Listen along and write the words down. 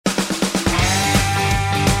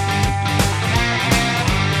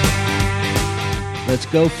Let's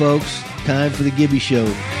go, folks. Time for the Gibby Show.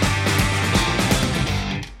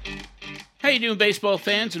 How you doing, baseball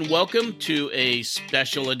fans, and welcome to a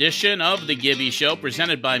special edition of the Gibby Show,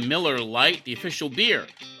 presented by Miller Lite, the official beer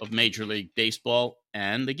of Major League Baseball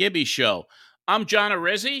and the Gibby Show. I'm John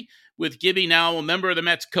Arezzi with Gibby Now, a member of the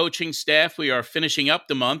Mets coaching staff. We are finishing up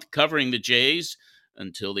the month covering the Jays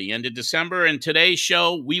until the end of December. And today's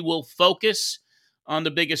show, we will focus on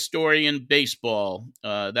the biggest story in baseball.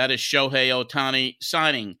 That is Shohei Ohtani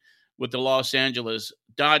signing with the Los Angeles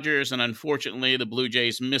Dodgers, and unfortunately, the Blue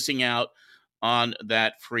Jays missing out on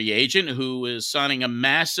that free agent who is signing a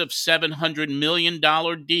massive $700 million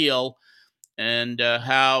deal, and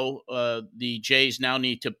how the Jays now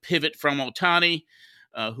need to pivot from Ohtani,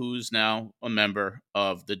 who's now a member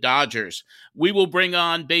of the Dodgers. We will bring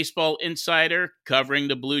on Baseball Insider covering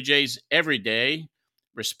the Blue Jays every day.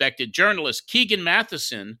 Respected journalist Keegan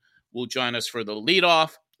Matheson will join us for the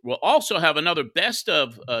leadoff. We'll also have another best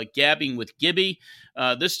of Gabbing with Gibby.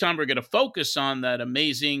 This time we're going to focus on that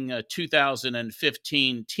amazing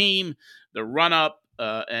 2015 team, the run-up,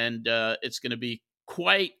 and it's going to be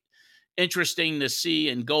quite interesting to see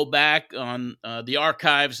and go back on the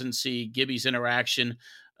archives and see Gibby's interaction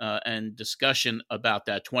and discussion about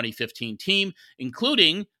that 2015 team,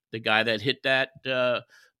 including the guy that hit that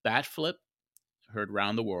bat flip heard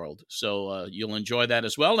around the world. So you'll enjoy that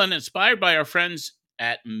as well. And inspired by our friends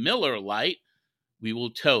at Miller Lite, we will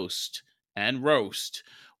toast and roast,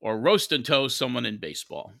 or roast and toast someone in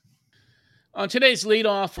baseball. On today's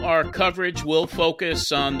leadoff, our coverage will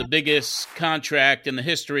focus on the biggest contract in the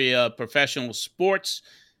history of professional sports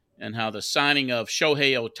and how the signing of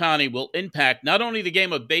Shohei Ohtani will impact not only the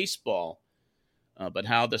game of baseball, but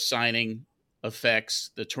how the signing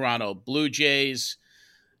affects the Toronto Blue Jays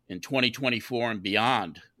in 2024 and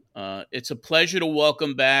beyond. It's a pleasure to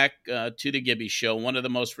welcome back to the Gibby Show one of the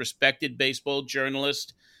most respected baseball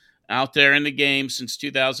journalists out there in the game since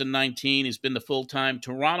 2019. He's been the full-time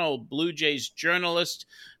Toronto Blue Jays journalist,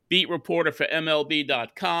 beat reporter for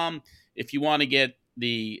MLB.com. If you want to get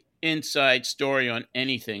the inside story on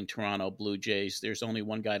anything Toronto Blue Jays, there's only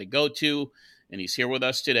one guy to go to, and he's here with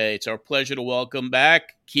us today. It's our pleasure to welcome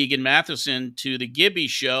back Keegan Matheson to the Gibby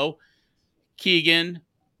Show. Keegan,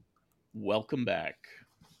 welcome back.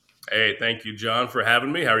 Hey, thank you, John, for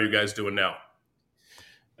having me. How are you guys doing now?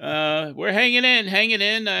 We're hanging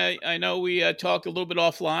in. I know we talked a little bit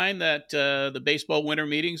offline that the baseball winter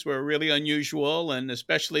meetings were really unusual, and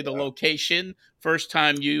especially the location. First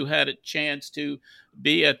time you had a chance to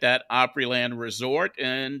be at that Opryland resort,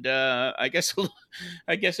 and I guess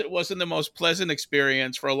it wasn't the most pleasant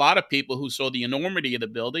experience for a lot of people who saw the enormity of the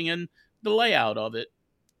building and the layout of it.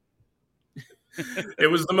 It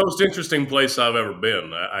was the most interesting place I've ever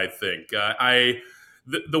been, I think.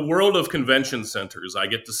 The world of convention centers, I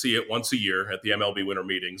get to see it once a year at the MLB winter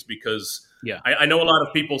meetings because I know a lot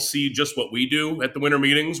of people see just what we do at the winter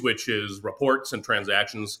meetings, which is reports and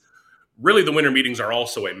transactions. Really, the winter meetings are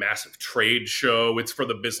also a massive trade show. It's for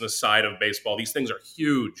the business side of baseball. These things are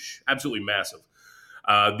huge, absolutely massive.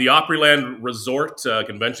 The Opryland Resort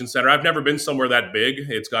Convention Center, I've never been somewhere that big.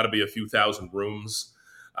 It's got to be a few thousand rooms.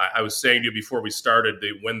 I was saying to you before we started,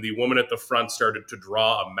 when the woman at the front started to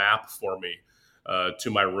draw a map for me to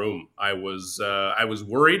my room, I was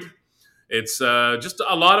worried. It's just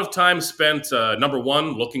a lot of time spent, number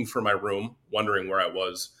one, looking for my room, wondering where I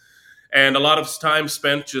was, and a lot of time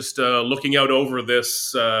spent just looking out over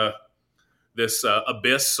this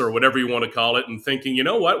abyss or whatever you want to call it, and thinking, you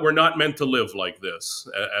know what, we're not meant to live like this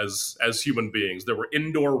as human beings. There were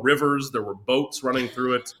indoor rivers, there were boats running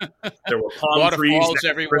through it, there were palm Waterfalls trees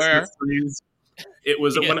everywhere. Trees. It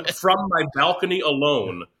was from my balcony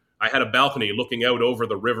alone. I had a balcony looking out over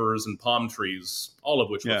the rivers and palm trees, all of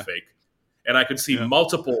which were fake, and I could see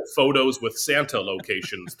multiple photos with Santa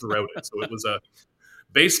locations throughout it. So it was a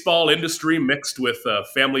baseball industry mixed with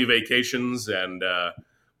family vacations, and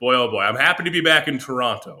boy, oh boy, I'm happy to be back in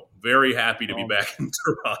Toronto. Very happy to be back in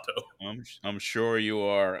Toronto. I'm sure you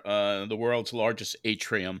are. The world's largest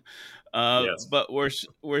atrium. Yes. But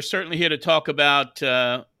we're certainly here to talk about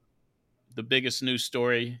the biggest news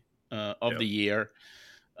story of the year.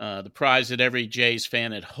 The prize that every Jays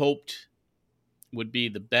fan had hoped would be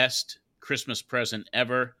the best Christmas present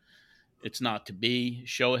ever. It's not to be.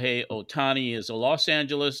 Shohei Ohtani is a Los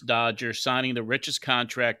Angeles Dodger signing the richest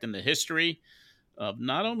contract in the history of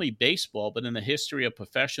not only baseball, but in the history of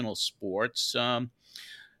professional sports.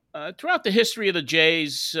 Throughout the history of the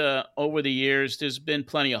Jays over the years, there's been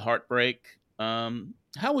plenty of heartbreak.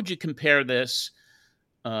 How would you compare this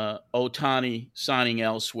Ohtani signing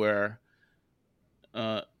elsewhere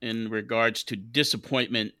in regards to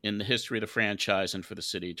disappointment in the history of the franchise and for the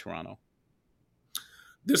city of Toronto?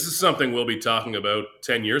 This is something we'll be talking about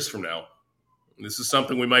 10 years from now. This is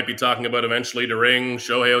something we might be talking about eventually during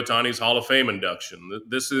Shohei Ohtani's Hall of Fame induction.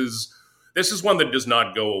 This is one that does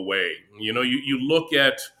not go away. You look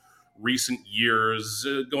at recent years,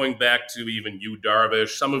 going back to even Yu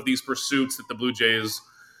Darvish, some of these pursuits that the Blue Jays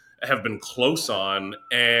have been close on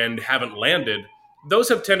and haven't landed, those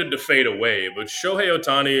have tended to fade away. But Shohei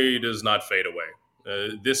Ohtani does not fade away.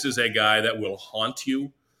 This is a guy that will haunt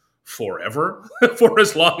you forever, for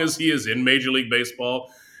as long as he is in Major League Baseball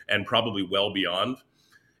and probably well beyond.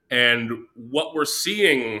 And what we're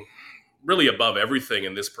seeing really above everything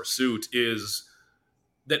in this pursuit is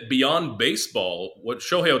that beyond baseball, what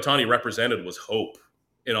Shohei Ohtani represented was hope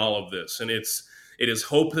in all of this. And it is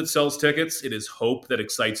hope that sells tickets. It is hope that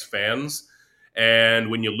excites fans.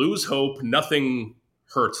 And when you lose hope, nothing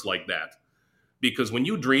hurts like that. Because when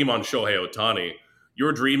you dream on Shohei Ohtani,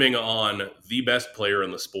 you're dreaming on the best player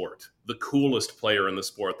in the sport, the coolest player in the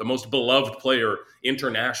sport, the most beloved player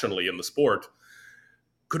internationally in the sport,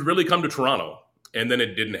 could really come to Toronto. And then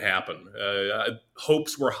it didn't happen.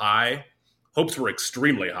 Hopes were high. Hopes were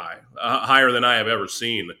extremely high, higher than I have ever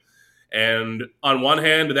seen. And on one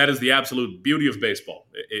hand, that is the absolute beauty of baseball.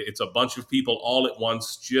 It's a bunch of people all at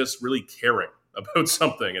once just really caring about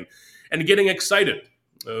something and getting excited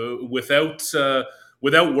without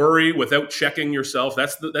worry, without checking yourself.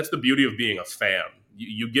 That's the beauty of being a fan.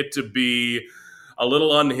 You get to be a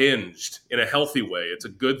little unhinged in a healthy way. It's a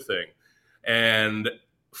good thing. And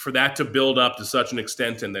for that to build up to such an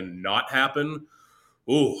extent and then not happen,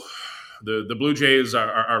 the Blue Jays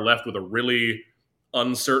are left with a really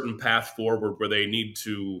uncertain path forward where they need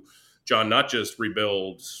to, John, not just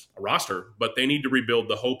rebuild a roster, but they need to rebuild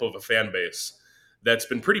the hope of a fan base that's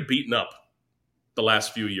been pretty beaten up the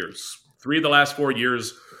last few years. 3 of the last 4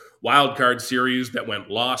 years, wild card series that went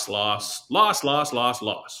loss.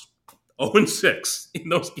 0-6 in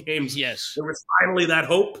those games. Yes. There was finally that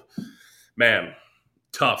hope. Man,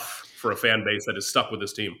 tough for a fan base that is stuck with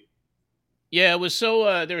this team. Yeah, it was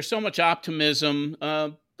so there was so much optimism.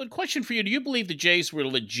 But question for you, do you believe the Jays were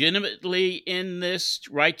legitimately in this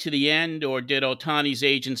right to the end, or did Ohtani's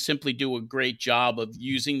agent simply do a great job of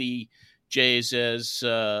using the Jays as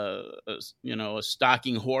a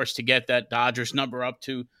stalking horse to get that Dodgers number up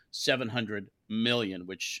to $700 million,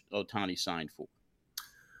 which Ohtani signed for?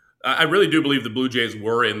 I really do believe the Blue Jays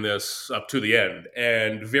were in this up to the end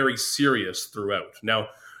and very serious throughout. Now,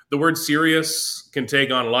 the word serious can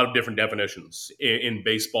take on a lot of different definitions in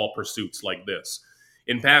baseball pursuits like this.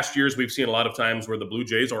 In past years, we've seen a lot of times where the Blue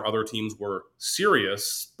Jays or other teams were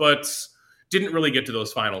serious, but didn't really get to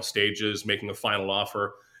those final stages, making a final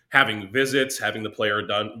offer, having visits, having the player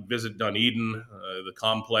visit Dunedin, the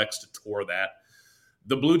complex, to tour that.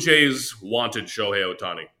 The Blue Jays wanted Shohei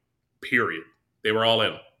Ohtani, period. They were all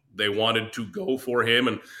in. They wanted to go for him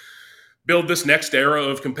and build this next era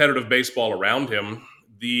of competitive baseball around him.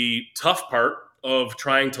 The tough part of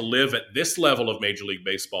trying to live at this level of Major League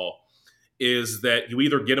Baseball is that you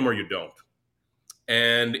either get him or you don't.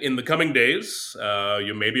 And in the coming days,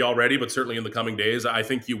 you may be already, but certainly in the coming days, I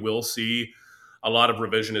think you will see a lot of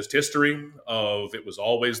revisionist history of it was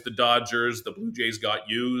always the Dodgers, the Blue Jays got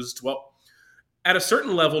used. Well, at a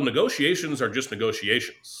certain level, negotiations are just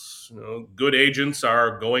negotiations. Good agents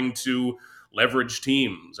are going to leverage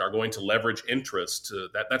teams, are going to leverage interest.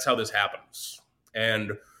 That's how this happens.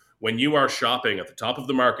 And when you are shopping at the top of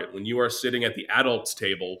the market, when you are sitting at the adults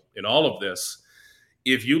table in all of this,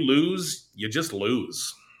 if you lose, you just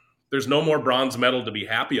lose. There's no more bronze medal to be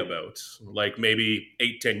happy about, like maybe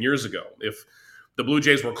 8-10 years ago. If the Blue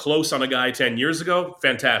Jays were close on a guy 10 years ago,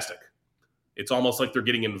 fantastic. It's almost like they're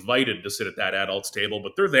getting invited to sit at that adults table,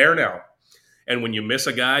 but they're there now. And when you miss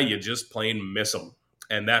a guy, you just plain miss him.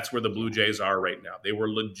 And that's where the Blue Jays are right now. They were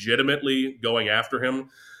legitimately going after him.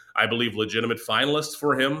 I believe legitimate finalists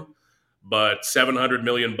for him, but $700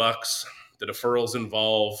 million, the deferrals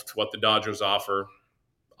involved, what the Dodgers offer.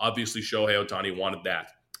 Obviously, Shohei Ohtani wanted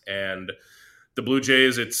that. And the Blue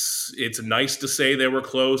Jays, it's nice to say they were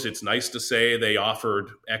close. It's nice to say they offered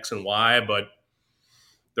X and Y, but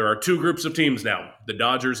there are two groups of teams now, the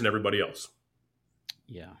Dodgers and everybody else.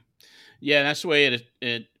 Yeah, that's the way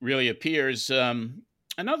it really appears.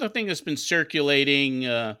 Another thing that's been circulating,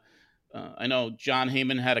 I know John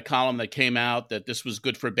Heyman had a column that came out that this was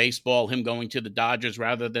good for baseball, him going to the Dodgers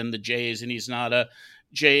rather than the Jays, and he's not a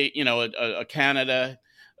Canada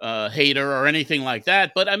hater or anything like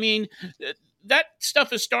that. But I mean, that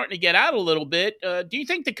stuff is starting to get out a little bit. Do you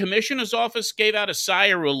think the commissioner's office gave out a sigh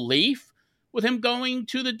of relief with him going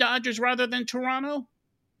to the Dodgers rather than Toronto?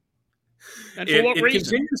 And for what reason? It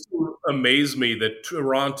continues to amaze me that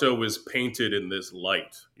Toronto is painted in this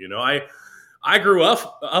light. I grew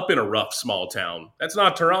up in a rough small town. That's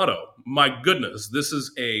not Toronto. My goodness, this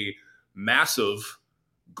is a massive,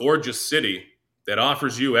 gorgeous city that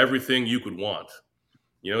offers you everything you could want.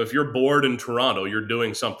 If you're bored in Toronto, you're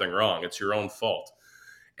doing something wrong. It's your own fault.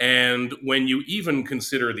 And when you even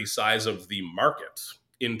consider the size of the market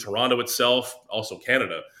in Toronto itself, also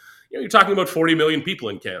Canada, you're talking about 40 million people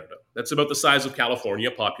in Canada. That's about the size of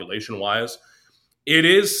California population-wise. It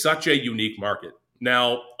is such a unique market.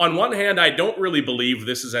 Now, on one hand, I don't really believe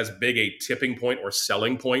this is as big a tipping point or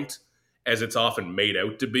selling point as it's often made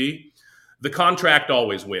out to be. The contract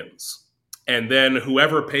always wins. And then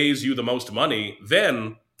whoever pays you the most money,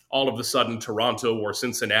 then all of a sudden Toronto or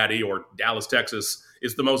Cincinnati or Dallas, Texas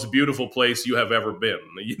is the most beautiful place you have ever been.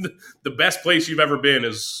 The best place you've ever been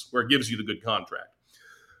is where it gives you the good contract.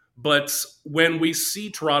 But when we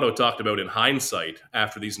see Toronto talked about in hindsight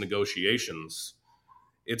after these negotiations,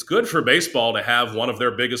 it's good for baseball to have one of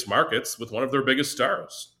their biggest markets with one of their biggest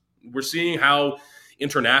stars. We're seeing how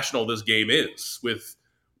international this game is with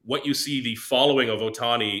what you see the following of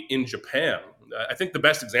Ohtani in Japan. I think the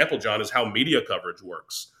best example, John, is how media coverage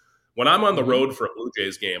works. When I'm on the road for a Blue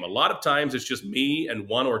Jays game, a lot of times it's just me and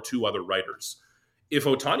one or two other writers. If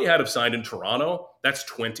Ohtani had have signed in Toronto, that's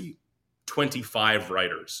 20, 25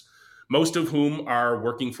 writers, most of whom are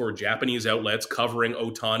working for Japanese outlets covering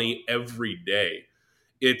Ohtani every day.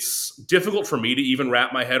 It's difficult for me to even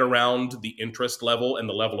wrap my head around the interest level and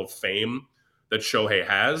the level of fame that Shohei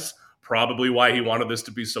has. Probably why he wanted this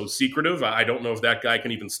to be so secretive. I don't know if that guy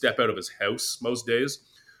can even step out of his house most days.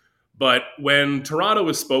 But when Toronto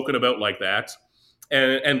is spoken about like that,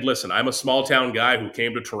 and listen, I'm a small town guy who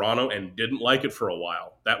came to Toronto and didn't like it for a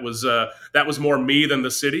while. That was more me than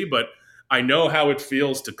the city, but I know how it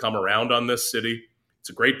feels to come around on this city. It's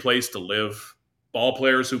a great place to live. Ball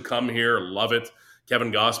players who come here love it.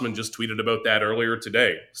 Kevin Gossman just tweeted about that earlier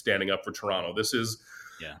today, standing up for Toronto. This is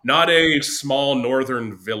not a small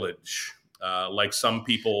northern village like some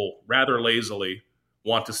people rather lazily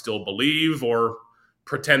want to still believe or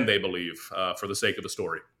pretend they believe for the sake of the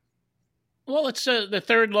story. Well, it's the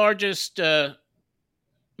third largest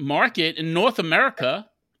market in North America.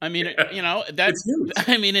 I mean, It's huge.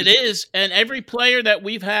 I mean, it is. And every player that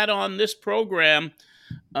we've had on this program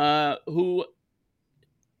who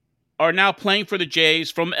are now playing for the Jays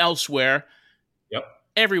from elsewhere,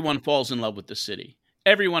 everyone falls in love with the city.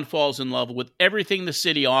 Everyone falls in love with everything the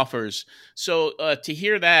city offers. So to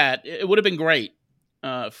hear that, it would have been great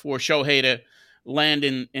for Shohei to land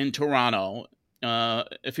in Toronto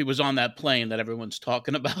if he was on that plane that everyone's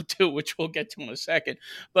talking about too, which we'll get to in a second.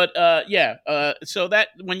 But so that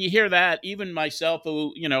when you hear that, even myself,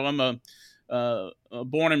 who I'm a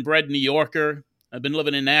born and bred New Yorker, I've been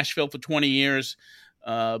living in Nashville for 20 years.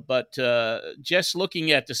 But just looking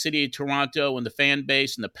at the city of Toronto and the fan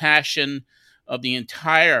base and the passion of the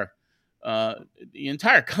entire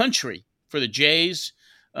country for the Jays,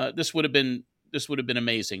 this would have been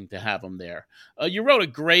amazing to have them there. You wrote a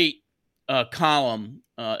great column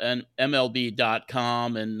on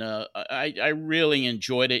MLB.com, and I really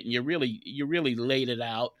enjoyed it. And you really laid it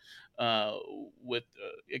out with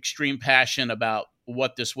extreme passion about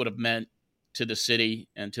what this would have meant to the city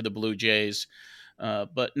and to the Blue Jays.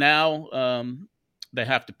 But now they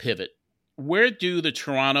have to pivot. Where do the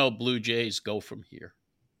Toronto Blue Jays go from here?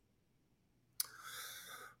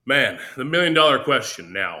 Man, the million-dollar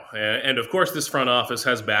question now. And of course, this front office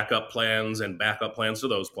has backup plans and backup plans to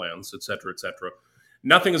those plans, et cetera, et cetera.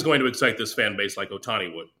 Nothing is going to excite this fan base like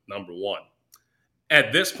Ohtani would, number one.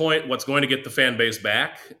 At this point, what's going to get the fan base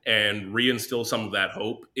back and reinstill some of that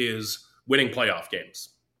hope is winning playoff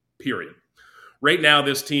games, period. Right now,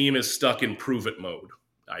 this team is stuck in prove-it mode,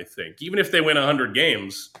 I think. Even if they win 100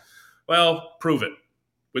 games, well, prove it.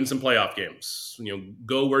 Win some playoff games.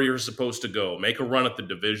 Go where you're supposed to go. Make a run at the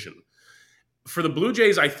division. For the Blue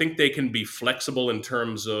Jays, I think they can be flexible in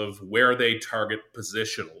terms of where they target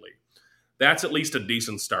positionally. That's at least a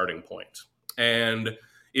decent starting point. And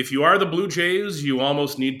if you are the Blue Jays, you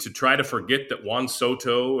almost need to try to forget that Juan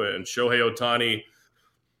Soto and Shohei Ohtani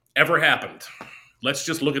ever happened. Let's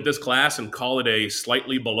just look at this class and call it a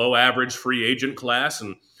slightly below average free agent class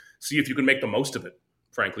and see if you can make the most of it,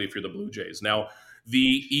 frankly, if you're the Blue Jays. Now, the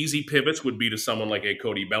easy pivots would be to someone like a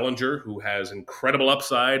Cody Bellinger, who has incredible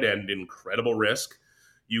upside and incredible risk.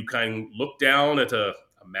 You can look down at a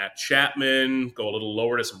Matt Chapman, go a little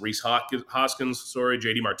lower to some Rhys Hoskins,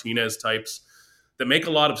 JD Martinez types that make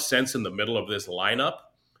a lot of sense in the middle of this lineup.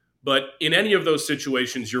 But in any of those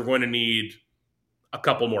situations, you're going to need a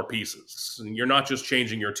couple more pieces. And you're not just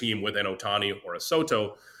changing your team with an Ohtani or a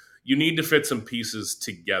Soto. You need to fit some pieces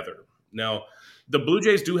together. Now, the Blue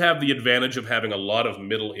Jays do have the advantage of having a lot of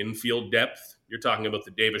middle infield depth. You're talking about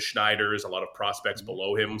the Davis Schneiders, a lot of prospects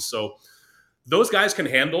below him. So those guys can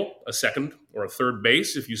handle a second or a third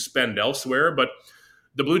base if you spend elsewhere. But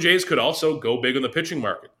the Blue Jays could also go big on the pitching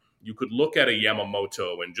market. You could look at a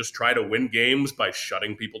Yamamoto and just try to win games by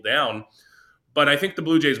shutting people down. But I think the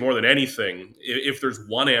Blue Jays, more than anything, if there's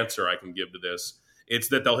one answer I can give to this, it's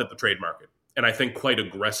that they'll hit the trade market. And I think quite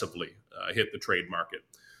aggressively hit the trade market.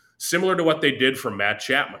 Similar to what they did for Matt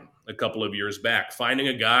Chapman a couple of years back, finding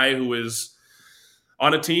a guy who is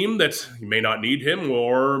on a team that you may not need him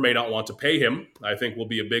or may not want to pay him, I think will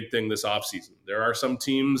be a big thing this offseason. There are some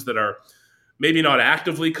teams that are maybe not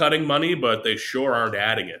actively cutting money, but they sure aren't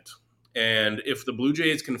adding it. And if the Blue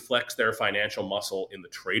Jays can flex their financial muscle in the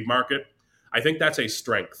trade market, I think that's a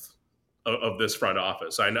strength of this front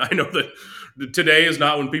office. I know that today is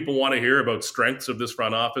not when people want to hear about strengths of this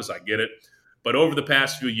front office. I get it. But over the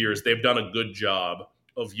past few years, they've done a good job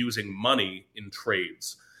of using money in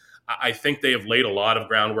trades. I think they have laid a lot of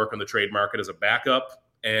groundwork on the trade market as a backup,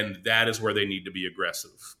 and that is where they need to be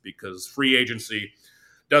aggressive because free agency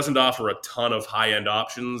doesn't offer a ton of high-end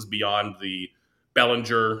options beyond the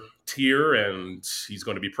Bellinger tier, and he's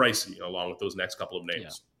going to be pricey along with those next couple of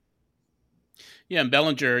names. Yeah, and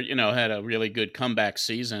Bellinger, had a really good comeback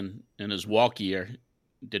season in his walk year.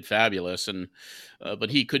 Did fabulous, and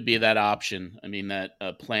but he could be that option. I mean, that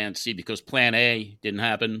plan C, because plan A didn't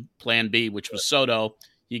happen. Plan B, which was Soto,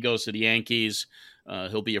 he goes to the Yankees.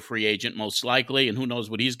 He'll be a free agent most likely, and who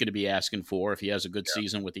knows what he's going to be asking for if he has a good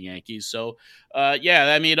season with the Yankees. So,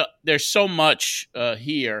 I mean, there's so much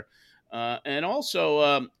here. And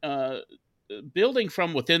also building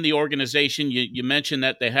from within the organization, you mentioned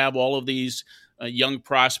that they have all of these young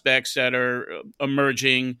prospects that are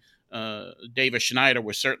emerging. Davis Schneider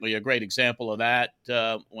was certainly a great example of that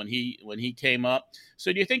when he came up.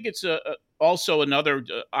 So do you think it's also another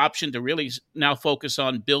option to really now focus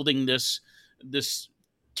on building this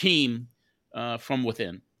team from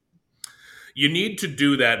within? You need to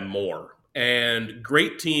do that more. And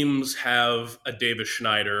great teams have a Davis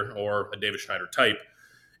Schneider or a Davis Schneider type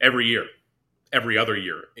every other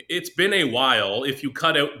year. It's been a while, if you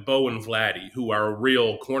cut out Bo and Vladdy, who are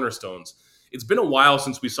real cornerstones, it's been a while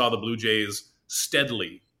since we saw the Blue Jays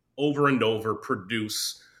steadily, over and over,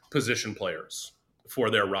 produce position players for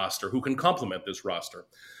their roster who can complement this roster.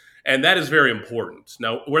 And that is very important.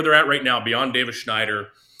 Now, where they're at right now, beyond Davis Schneider,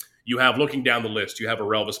 you have, looking down the list, you have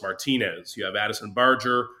Aurelvis Martinez, you have Addison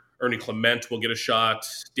Barger, Ernie Clement will get a shot,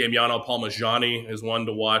 Damiano Palmaggiani is one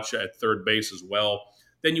to watch at third base as well.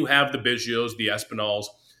 Then you have the Biggios, the Espinals.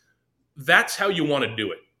 That's how you want to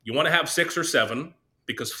do it. You want to have 6 or 7,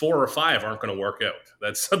 because 4 or 5 aren't going to work out.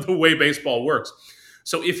 That's the way baseball works.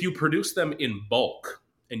 So if you produce them in bulk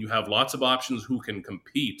and you have lots of options who can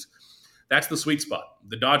compete, that's the sweet spot.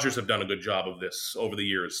 The Dodgers have done a good job of this over the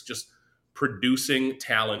years, just producing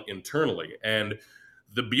talent internally. And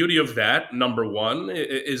the beauty of that, number one,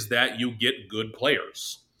 is that you get good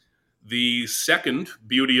players. The second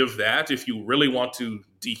beauty of that, if you really want to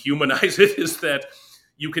dehumanize it, is that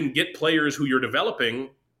you can get players who you're developing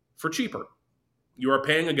for cheaper. You are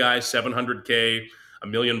paying a guy $700K, $1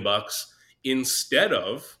 million, instead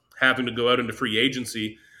of having to go out into free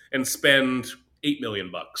agency and spend $8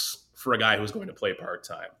 million for a guy who's going to play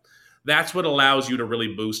part-time. That's what allows you to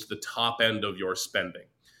really boost the top end of your spending.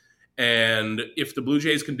 And if the Blue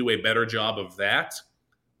Jays can do a better job of that,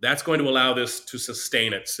 that's going to allow this to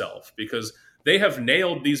sustain itself, because they have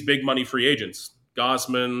nailed these big money free agents.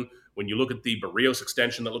 Gausman, when you look at the Barrios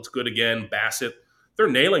extension that looks good again, Bassett, they're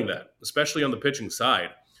nailing that, especially on the pitching side.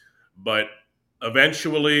 But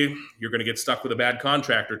eventually, you're going to get stuck with a bad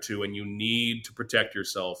contract or two, and you need to protect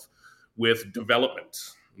yourself with development.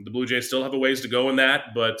 The Blue Jays still have a ways to go in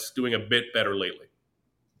that, but doing a bit better lately.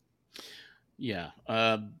 Yeah,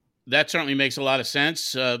 that certainly makes a lot of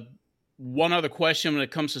sense. One other question when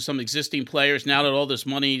it comes to some existing players, now that all this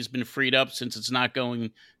money has been freed up since it's not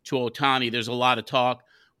going to Ohtani, there's a lot of talk.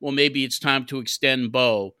 Well, maybe it's time to extend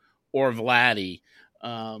Bo or Vladdy.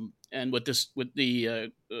 And with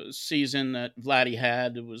the season that Vladdy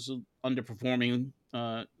had, it was underperforming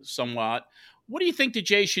somewhat. What do you think the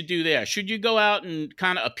Jays should do there? Should you go out and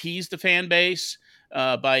kind of appease the fan base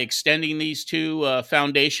by extending these two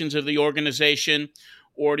foundations of the organization,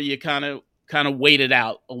 or do you kind of wait it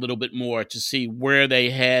out a little bit more to see where they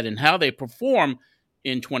head and how they perform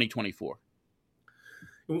in 2024?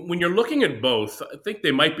 When you're looking at both, I think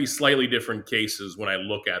they might be slightly different cases when I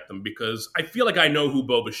look at them, because I feel like I know who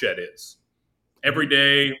Bo Bichette is. Every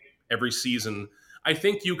day, every season, I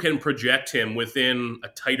think you can project him within a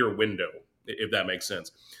tighter window, if that makes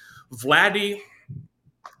sense. Vladdy,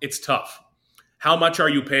 it's tough. How much are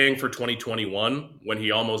you paying for 2021 when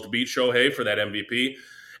he almost beat Shohei for that MVP?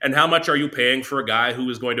 And how much are you paying for a guy who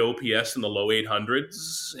is going to OPS in the low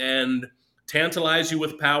 800s and tantalize you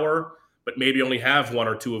with power, but maybe only have one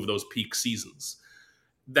or two of those peak seasons?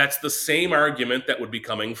 That's the same argument that would be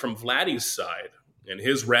coming from Vladdy's side. And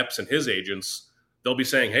his reps and his agents, they'll be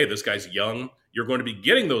saying, hey, this guy's young. You're going to be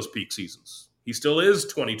getting those peak seasons. He still is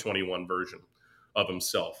 2021 version of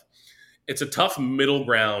himself. It's a tough middle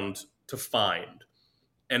ground to find.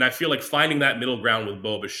 And I feel like finding that middle ground with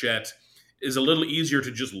Bo Bichette is a little easier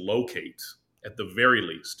to just locate at the very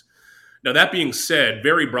least. Now, that being said,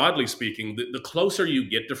 very broadly speaking, the closer you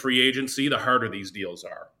get to free agency, the harder these deals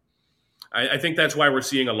are. I think that's why we're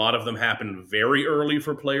seeing a lot of them happen very early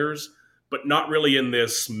for players, but not really in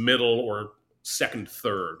this middle or second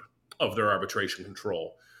third of their arbitration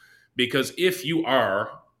control. Because if you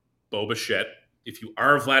are Bo Bichette, if you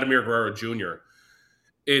are Vladimir Guerrero Jr.,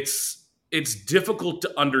 it's difficult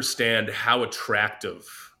to understand how attractive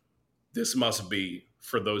this must be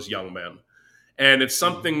for those young men. And it's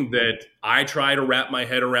something that I try to wrap my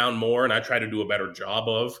head around more, and I try to do a better job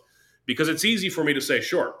of, because it's easy for me to say,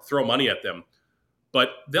 sure, throw money at them, but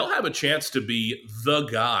they'll have a chance to be the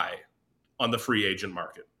guy on the free agent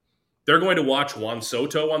market. They're going to watch Juan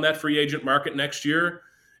Soto on that free agent market next year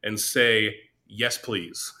and say, yes,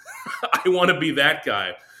 please. I want to be that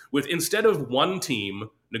guy. With instead of one team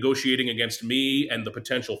negotiating against me and the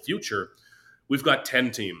potential future, we've got 10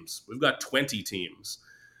 teams. We've got 20 teams.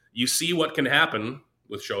 You see what can happen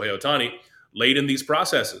with Shohei Ohtani late in these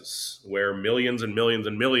processes where millions and millions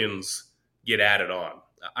and millions get added on.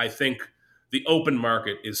 I think the open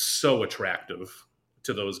market is so attractive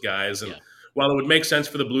to those guys. And while it would make sense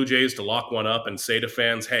for the Blue Jays to lock one up and say to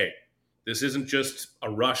fans, hey, this isn't just a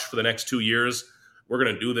rush for the next 2 years. We're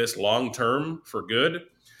going to do this long-term for good.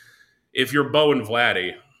 If you're Bo and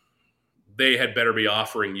Vladdy, they had better be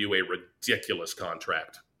offering you a ridiculous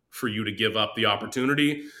contract for you to give up the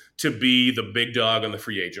opportunity to be the big dog on the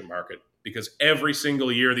free agent market, because every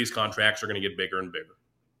single year these contracts are going to get bigger and bigger.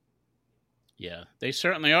 Yeah, they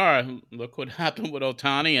certainly are. Look what happened with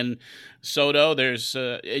Ohtani and Soto.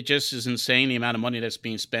 It just is insane the amount of money that's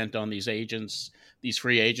being spent on these agents, these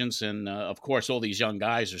free agents, and of course, all these young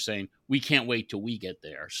guys are saying we can't wait till we get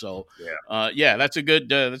there. So, that's a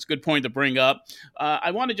good point to bring up.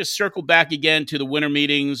 I want to just circle back again to the winter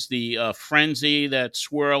meetings, the frenzy that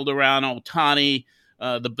swirled around Ohtani,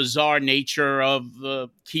 the bizarre nature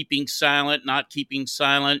of keeping silent, not keeping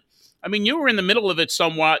silent. I mean, you were in the middle of it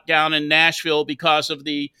somewhat down in Nashville because of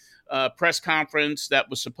the press conference that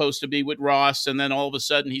was supposed to be with Ross, and then all of a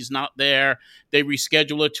sudden he's not there. They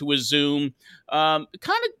reschedule it to a Zoom. Kind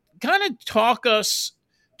of talk to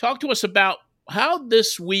us about how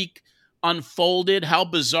this week unfolded, how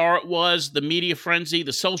bizarre it was, the media frenzy,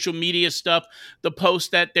 the social media stuff, the post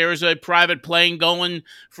that there's a private plane going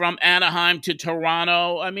from Anaheim to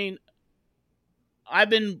Toronto. I mean, I've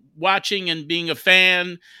been watching and being a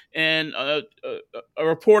fan and a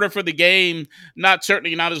reporter for the game,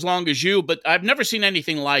 certainly not as long as you, but I've never seen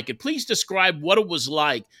anything like it. Please describe what it was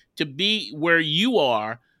like to be where you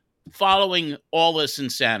are following all this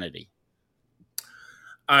insanity.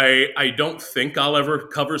 I don't think I'll ever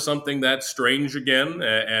cover something that strange again,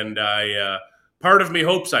 and part of me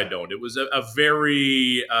hopes I don't. It was a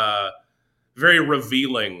very, very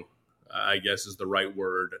revealing, I guess is the right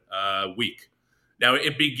word, week. Now,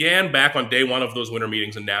 it began back on day one of those winter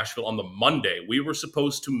meetings in Nashville on the Monday. We were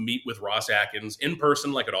supposed to meet with Ross Atkins in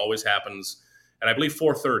person, like it always happens, at I believe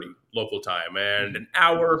 4:30 local time. And an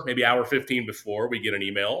hour, maybe hour 15 before, we get an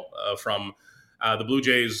email from the Blue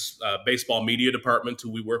Jays baseball media department,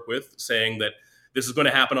 who we work with, saying that this is going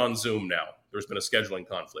to happen on Zoom now. There's been a scheduling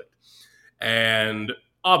conflict. And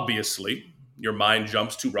obviously, your mind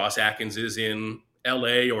jumps to Ross Atkins is in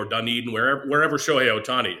L.A. or Dunedin, wherever Shohei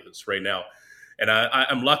Ohtani is right now. And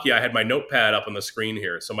I'm lucky I had my notepad up on the screen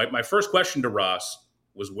here. So my first question to Ross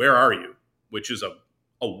was, where are you? Which is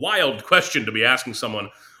a wild question to be asking someone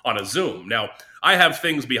on a Zoom. Now, I have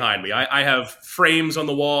things behind me. I have frames on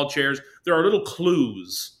the wall, chairs. There are little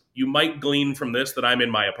clues you might glean from this that I'm in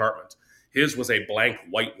my apartment. His was a blank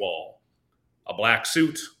white wall, a black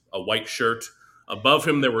suit, a white shirt. Above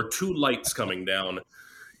him, there were two lights coming down.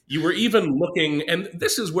 You were even looking, and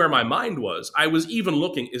this is where my mind was. I was even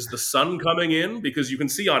looking, is the sun coming in? Because you can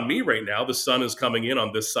see on me right now, the sun is coming in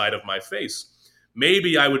on this side of my face.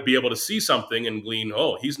 Maybe I would be able to see something and glean,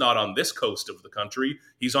 oh, he's not on this coast of the country.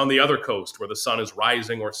 He's on the other coast where the sun is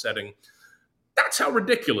rising or setting. That's how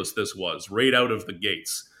ridiculous this was right out of the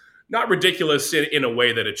gates. Not ridiculous in a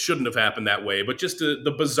way that it shouldn't have happened that way, but just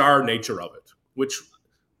the bizarre nature of it, which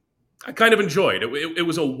I kind of enjoyed. It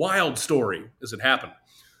was a wild story as it happened.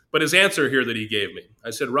 But his answer here that he gave me, I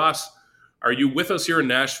said, Ross, are you with us here in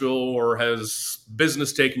Nashville or has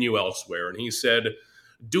business taken you elsewhere? And he said,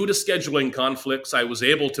 due to scheduling conflicts, I was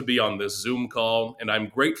able to be on this Zoom call, and I'm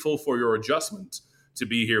grateful for your adjustment to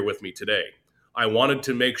be here with me today. I wanted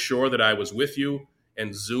to make sure that I was with you,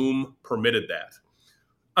 and Zoom permitted that.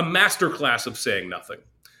 A masterclass of saying nothing.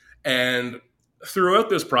 And throughout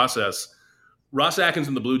this process, Ross Atkins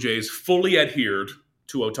and the Blue Jays fully adhered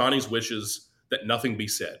to Ohtani's wishes that nothing be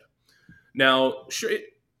said. Now, sure,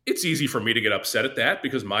 it's easy for me to get upset at that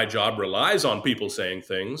because my job relies on people saying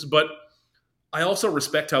things, but I also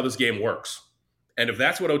respect how this game works. And if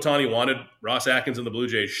that's what Ohtani wanted, Ross Atkins and the Blue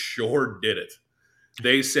Jays sure did it.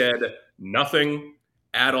 They said nothing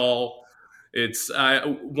at all. It's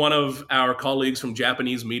one of our colleagues from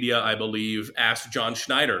Japanese media, I believe, asked John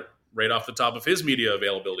Schneider right off the top of his media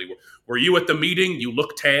availability, were you at the meeting? You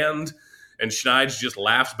look tanned. And Schneider just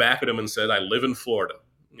laughed back at him and said, I live in Florida.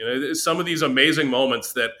 You know, some of these amazing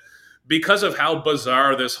moments that, because of how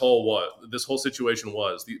bizarre this whole situation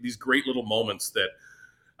was, these great little moments that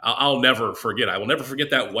I'll never forget. I will never forget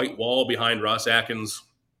that white wall behind Ross Atkins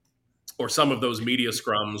or some of those media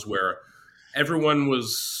scrums where everyone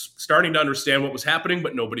was starting to understand what was happening,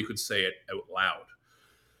 but nobody could say it out loud.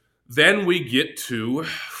 Then we get to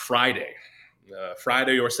Friday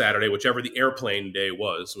or Saturday, whichever the airplane day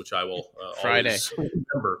was, which I will always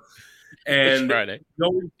remember. And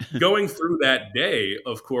going through that day,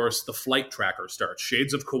 of course, the flight tracker starts.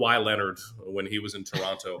 Shades of Kawhi Leonard when he was in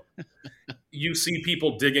Toronto. You see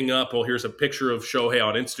people digging up, well, here's a picture of Shohei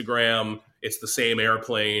on Instagram. It's the same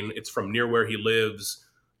airplane. It's from near where he lives.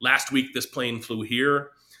 Last week, this plane flew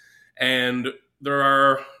here. And there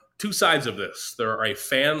are two sides of this. There are a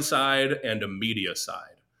fan side and a media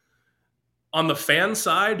side. On the fan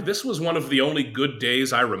side, this was one of the only good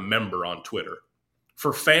days I remember on Twitter.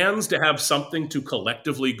 For fans to have something to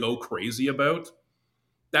collectively go crazy about,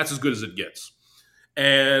 that's as good as it gets.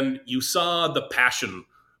 And you saw the passion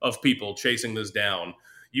of people chasing this down.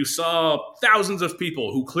 You saw thousands of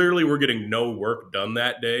people who clearly were getting no work done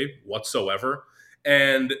that day whatsoever.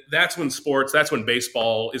 And that's when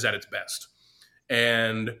baseball is at its best.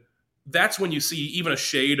 And that's when you see even a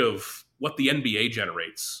shade of what the NBA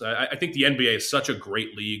generates. I think the NBA is such a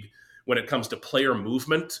great league when it comes to player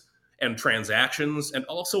movement and transactions and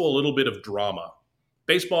also a little bit of drama.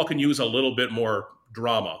 Baseball can use a little bit more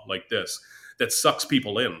drama like this that sucks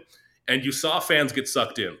people in. And you saw fans get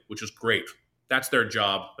sucked in, which is great. That's their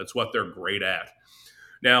job. That's what they're great at.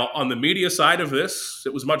 Now, on the media side of this,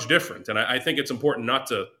 it was much different. And I think it's important not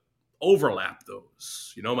to overlap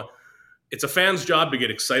those. You know, it's a fan's job to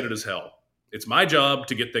get excited as hell. It's my job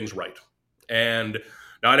to get things right. And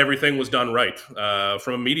not everything was done right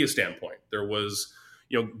from a media standpoint. There was,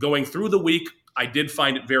 going through the week, I did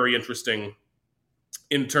find it very interesting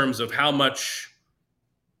in terms of how much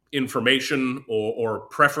information or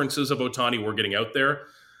preferences of Ohtani were getting out there.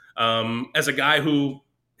 As a guy who,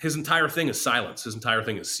 his entire thing is silence. His entire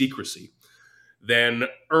thing is secrecy. Then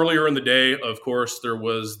earlier in the day, of course, there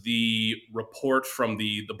was the report from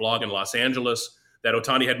the blog in Los Angeles that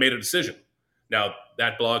Ohtani had made a decision. Now,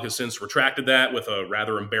 that blog has since retracted that with a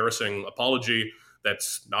rather embarrassing apology.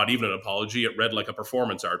 That's not even an apology. It read like a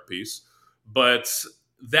performance art piece. But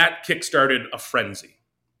that kickstarted a frenzy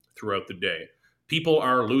throughout the day. People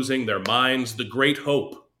are losing their minds. The great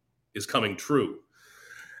hope is coming true.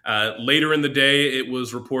 Later in the day, it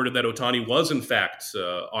was reported that Ohtani was, in fact,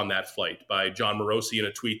 on that flight by John Morosi in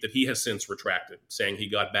a tweet that he has since retracted, saying he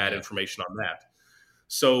got bad information on that.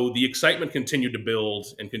 So the excitement continued to build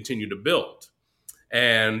and continue to build.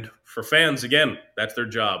 And for fans, again, that's their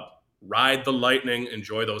job. Ride the lightning,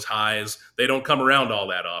 enjoy those highs. They don't come around all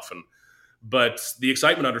that often. But the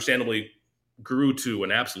excitement, understandably, grew to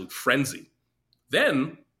an absolute frenzy.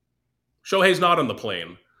 Then, Shohei's not on the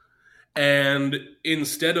plane. And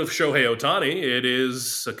instead of Shohei Ohtani, it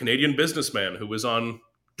is a Canadian businessman who was on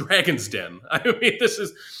Dragon's Den. I mean, this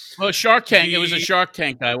is... Well, Shark Tank. It was a Shark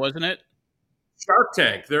Tank guy, wasn't it? Shark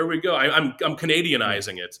Tank. There we go. I'm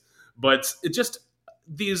Canadianizing it. But it just...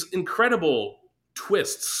 These incredible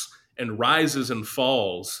twists and rises and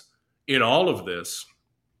falls in all of this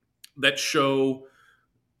that show,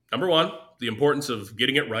 number one, the importance of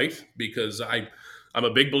getting it right, because I'm a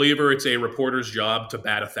big believer it's a reporter's job to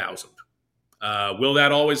bat 1,000. Will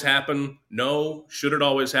that always happen? No. Should it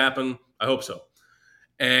always happen? I hope so.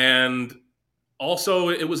 And also,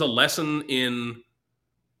 it was a lesson in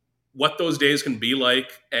what those days can be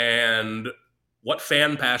like and what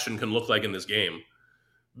fan passion can look like in this game.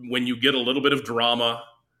 When you get a little bit of drama,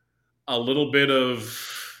 a little bit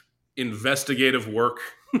of investigative work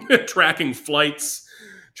tracking flights,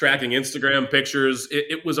 tracking Instagram pictures.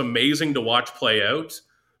 It was amazing to watch play out,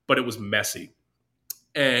 but it was messy.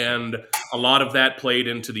 And a lot of that played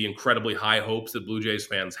into the incredibly high hopes that Blue Jays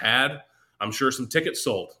fans had. I'm sure some tickets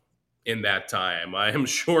sold in that time. I am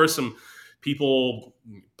sure some people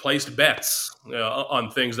placed bets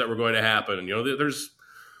on things that were going to happen. There's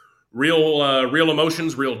real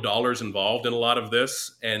emotions, real dollars involved in a lot of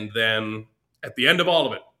this. And then at the end of all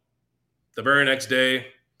of it, the very next day,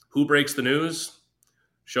 who breaks the news?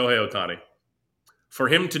 Shohei Ohtani. For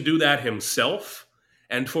him to do that himself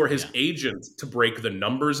and for his agent to break the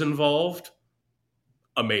numbers involved,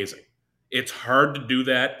 amazing. It's hard to do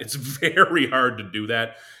that. It's very hard to do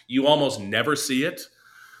that. You almost never see it.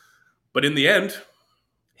 But in the end,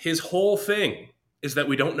 his whole thing is that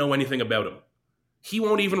we don't know anything about him. He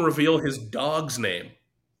won't even reveal his dog's name.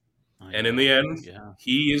 And in the end,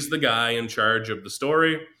 he is the guy in charge of the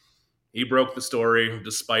story. He broke the story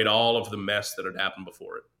despite all of the mess that had happened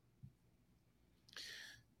before it.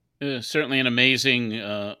 Certainly an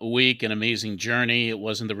amazing week, an amazing journey. It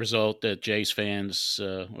wasn't the result that Jays fans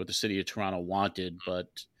or the city of Toronto wanted, but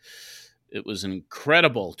it was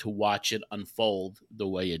incredible to watch it unfold the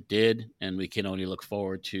way it did. And we can only look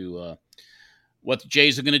forward to what the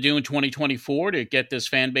Jays are going to do in 2024 to get this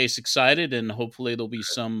fan base excited. And hopefully there'll be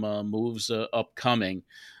some moves upcoming.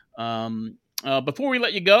 Before we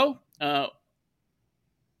let you go,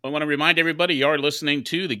 I want to remind everybody you're listening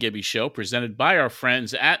to The Gibby Show, presented by our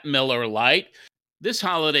friends at Miller Lite. This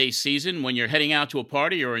holiday season, when you're heading out to a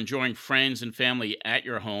party or enjoying friends and family at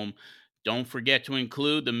your home, don't forget to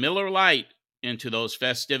include the Miller Lite into those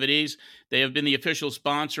festivities. They have been the official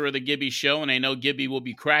sponsor of The Gibby Show, and I know Gibby will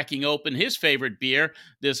be cracking open his favorite beer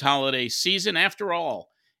this holiday season. After all,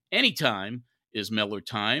 anytime is Miller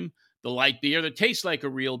time. The light beer that tastes like a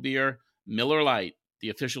real beer, Miller Lite, the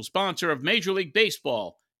official sponsor of Major League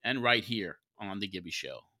Baseball, and right here on The Gibby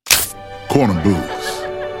Show. Corner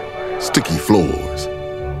booths, sticky floors,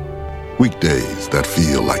 weekdays that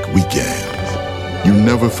feel like weekends. You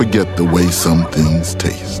never forget the way some things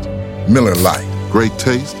taste. Miller Lite, great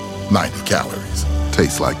taste, 90 calories.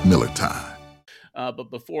 Tastes like Miller time. But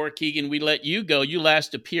before, Keegan, we let you go, you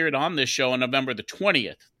last appeared on this show on November the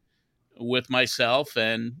 20th with myself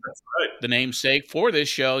and the namesake for this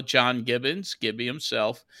show, John Gibbons, Gibby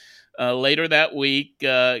himself. Later that week,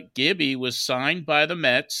 Gibby was signed by the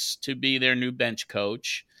Mets to be their new bench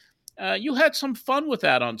coach. You had some fun with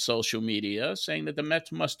that on social media, saying that the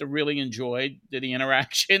Mets must have really enjoyed the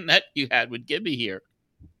interaction that you had with Gibby here.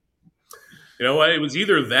 You know what? It was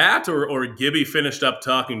either that or Gibby finished up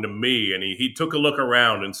talking to me, and he took a look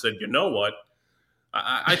around and said, you know what?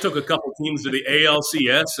 I took a couple teams to the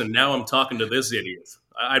ALCS, and now I'm talking to this idiot.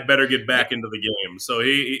 I'd better get back into the game. So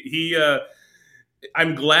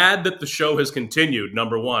I'm glad that the show has continued,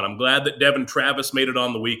 number one. I'm glad that Devin Travis made it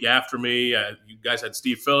on the week after me. You guys had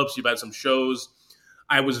Steve Phillips. You've had some shows.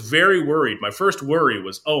 I was very worried. My first worry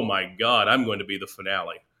was, oh, my God, I'm going to be the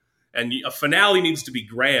finale. And a finale needs to be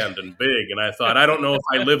grand and big. And I thought, I don't know if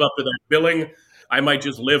I live up to that billing. I might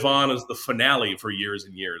just live on as the finale for years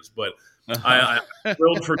and years. But I'm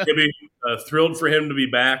thrilled for Gibby, thrilled for him to be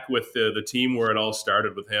back with the team where it all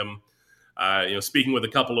started with him. Speaking with a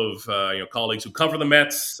couple of colleagues who cover the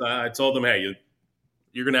Mets, I told them, hey,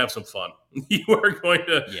 you're going to have some fun. You are going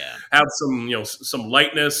to have some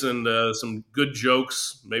lightness and some good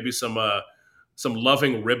jokes, maybe some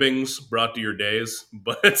loving ribbings brought to your days.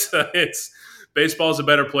 But it's baseball's a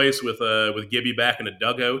better place with Gibby back in a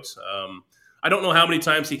dugout. I don't know how many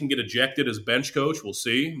times he can get ejected as bench coach. We'll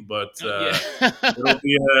see, but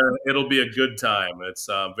it'll be a good time. It's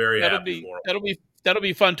very happy for him. That'll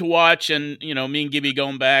be fun to watch. And, me and Gibby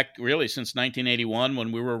going back really since 1981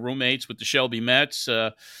 when we were roommates with the Shelby Mets.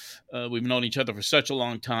 We've known each other for such a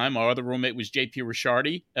long time. Our other roommate was J.P.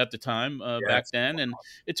 Ricciardi at the time back then. And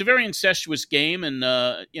it's a very incestuous game and,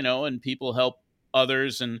 and people help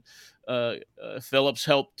others. And Phillips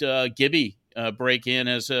helped Gibby break in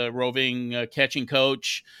as a roving catching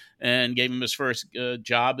coach and gave him his first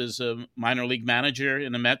job as a minor league manager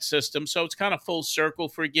in the Mets system. So it's kind of full circle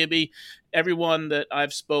for Gibby. Everyone that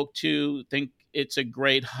I've spoke to think it's a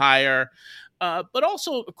great hire. But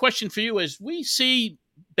also a question for you is we see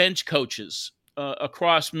bench coaches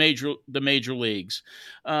across the major leagues.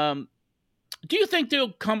 Do you think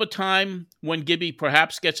there'll come a time when Gibby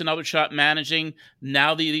perhaps gets another shot managing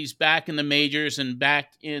now that he's back in the majors and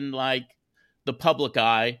back in like the public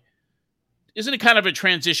eye? Isn't it kind of a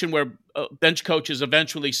transition where bench coaches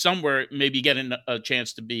eventually somewhere maybe getting a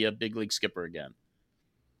chance to be a big league skipper again?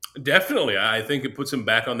 Definitely. I think it puts him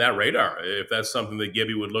back on that radar. If that's something that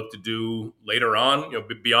Gibby would look to do later on,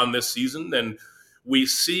 beyond this season, then We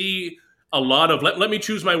see a lot of, let me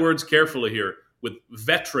choose my words carefully here, with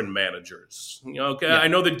veteran managers. Okay, yeah. I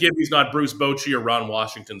know that Gibby's not Bruce Bochy or Ron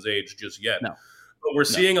Washington's age just yet, but we're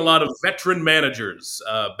seeing a lot of veteran managers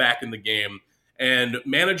back in the game, and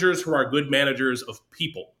managers who are good managers of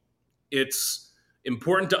people. It's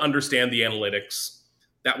important to understand the analytics.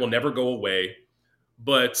 That will never go away.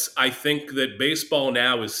 But I think that baseball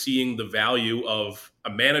now is seeing the value of a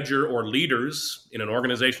manager or leaders in an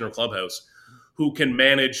organization or clubhouse who can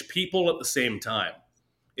manage people at the same time.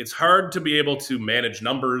 It's hard to be able to manage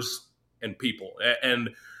numbers and people. And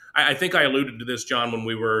I think I alluded to this, John, when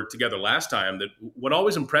we were together last time, that what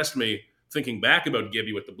always impressed me thinking back about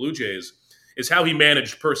Gibby with the Blue Jays is how he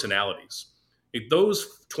managed personalities.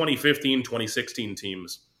 Those 2015, 2016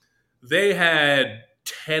 teams, they had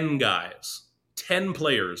 10 guys, 10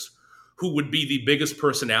 players who would be the biggest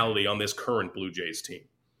personality on this current Blue Jays team.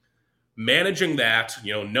 Managing that,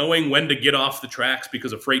 knowing when to get off the tracks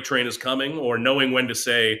because a freight train is coming, or knowing when to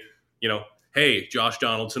say, hey, Josh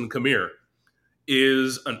Donaldson, come here,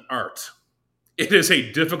 is an art. It is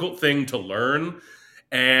a difficult thing to learn,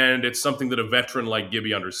 and it's something that a veteran like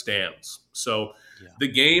Gibby understands. So the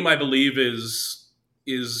game, I believe, is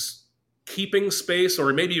keeping space,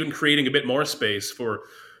 or maybe even creating a bit more space for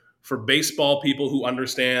baseball people who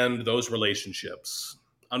understand those relationships,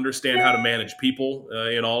 understand how to manage people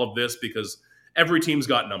in all of this, because every team's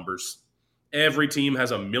got numbers. Every team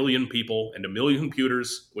has 1 million people and 1 million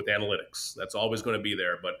computers with analytics. That's always going to be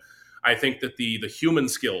there. But I think that the human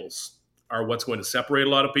skills are what's going to separate a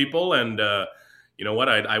lot of people. And you know what?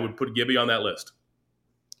 I would put Gibby on that list.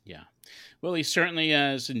 Yeah. Well, he certainly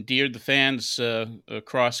has endeared the fans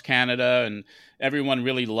across Canada, and everyone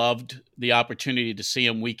really loved the opportunity to see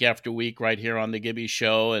him week after week right here on the Gibby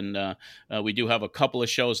Show. And we do have a couple of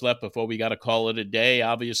shows left before we got to call it a day.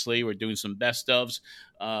 Obviously, we're doing some best ofs.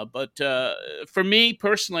 But for me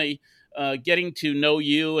personally, getting to know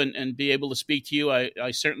you and be able to speak to you, I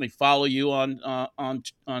certainly follow you on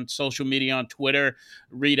social media, on Twitter,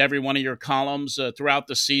 read every one of your columns throughout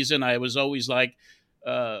the season. I was always like,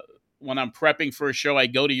 when I'm prepping for a show, I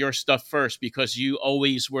go to your stuff first because you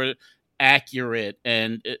always were accurate,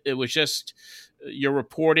 and it was just, your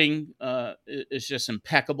reporting is just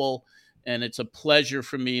impeccable, and it's a pleasure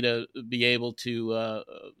for me to be able to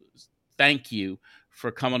thank you for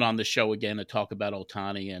coming on the show again to talk about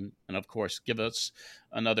Ohtani and of course give us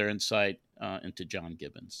another insight into John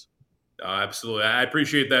Gibbons. Absolutely. I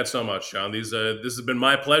appreciate that so much, John. This has been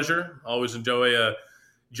my pleasure. Always enjoy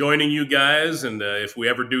joining you guys, and if we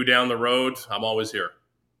ever do down the road, I'm always here.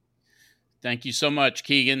 Thank you so much,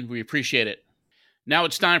 Keegan. We appreciate it. Now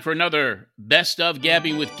it's time for another Best of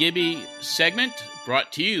Gabbing with Gibby segment,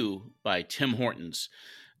 brought to you by Tim Hortons.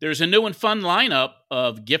 There's a new and fun lineup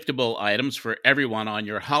of giftable items for everyone on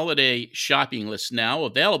your holiday shopping list now,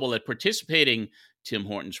 available at participating Tim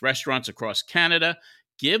Hortons restaurants across Canada.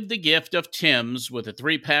 Give the gift of Tim's with a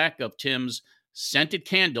 3-pack of Tim's scented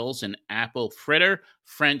candles and apple fritter,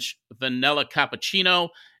 French vanilla cappuccino,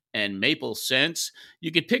 and maple scents.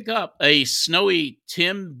 You could pick up a snowy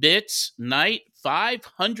Tim Bits Night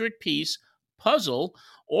 500-piece puzzle,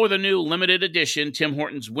 or the new limited edition Tim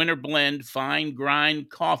Hortons Winter Blend Fine Grind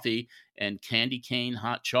Coffee and Candy Cane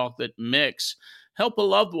Hot Chocolate Mix. Help a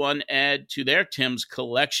loved one add to their Tim's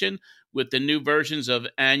collection with the new versions of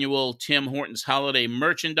annual Tim Hortons holiday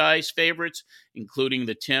merchandise favorites, including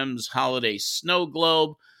the Tim's Holiday Snow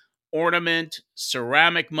Globe, ornament,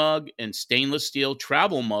 ceramic mug, and stainless steel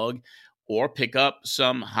travel mug, or pick up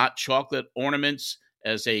some hot chocolate ornaments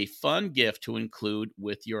as a fun gift to include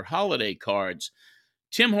with your holiday cards.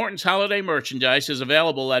 Tim Hortons holiday merchandise is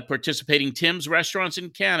available at participating Tim's restaurants in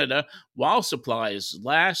Canada while supplies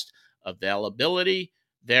last. Availability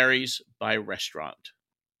varies by restaurant.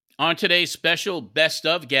 On today's special Best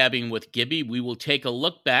of Gabbing with Gibby, we will take a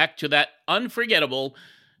look back to that unforgettable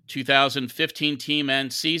 2015 team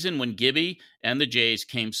and season when Gibby and the Jays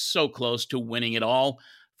came so close to winning it all.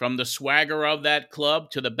 From the swagger of that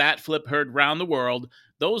club to the bat flip heard round the world,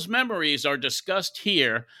 those memories are discussed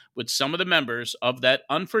here with some of the members of that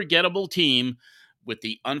unforgettable team with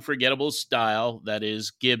the unforgettable style that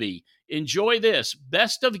is Gibby. Enjoy this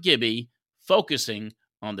Best of Gibby, focusing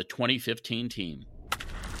on the 2015 team.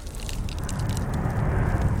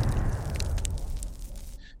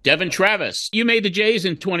 Devin Travis, you made the Jays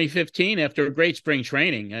in 2015 after a great spring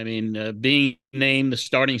training. I mean, being named the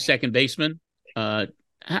starting second baseman.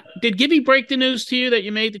 Did Gibby break the news to you that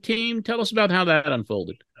you made the team? Tell us about how that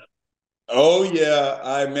unfolded. Oh, yeah.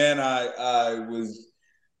 I was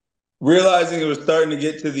realizing it was starting to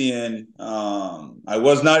get to the end. I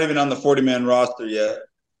was not even on the 40-man roster yet.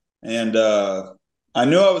 And I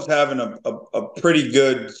knew I was having a pretty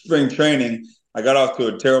good spring training. I got off to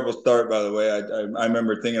a terrible start, by the way. I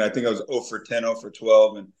remember thinking, I think I was 0 for 10, 0 for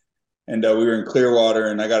 12, and we were in Clearwater,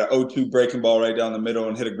 and I got an 0-2 breaking ball right down the middle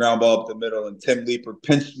and hit a ground ball up the middle, and Tim Leeper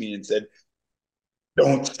pinched me and said,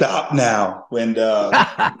 "Don't stop now." And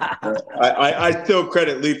I still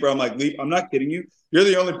credit Leeper. I'm like, Leap, I'm not kidding you. You're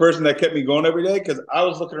the only person that kept me going every day, because I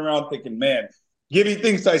was looking around thinking, man, Gibby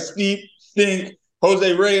thinks I stink.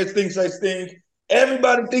 Jose Reyes thinks I stink.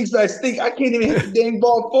 Everybody thinks I stink. I can't even hit the dang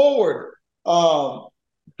ball forward. So,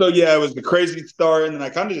 yeah, it was the crazy start, and then I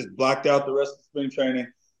kind of just blacked out the rest of spring training.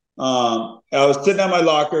 I was sitting at my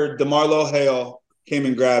locker. DeMarlo Hale came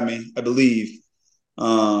and grabbed me, I believe,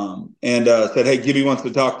 and said, "Hey, Gibby wants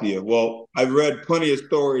to talk to you." Well, I've read plenty of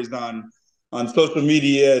stories on social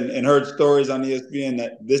media and heard stories on ESPN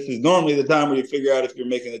that this is normally the time where you figure out if you're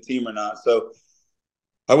making the team or not. So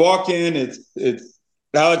I walk in. It's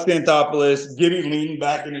Alex Anthopoulos, Gibby leaning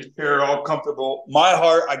back in his chair, all comfortable. My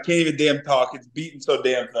heart, I can't even damn talk. It's beating so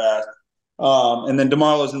damn fast. And then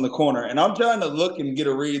DeMarlo's in the corner. And I'm trying to look and get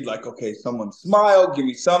a read like, okay, someone smile, give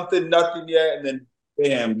me something, nothing yet. And then,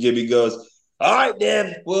 bam, Gibby goes, "All right,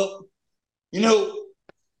 Dan, well, you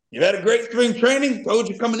had a great spring training. Told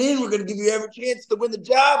you coming in, we're going to give you every chance to win the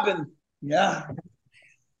job. And, yeah,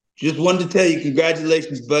 just wanted to tell you,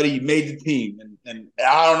 congratulations, buddy. You made the team." And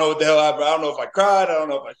I don't know what the hell happened. I don't know if I cried. I don't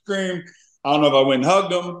know if I screamed. I don't know if I went and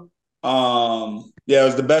hugged him. Yeah, it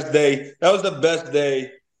was the best day. That was the best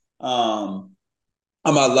day of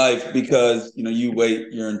my life, because, you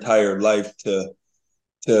wait your entire life to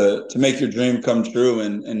make your dream come true.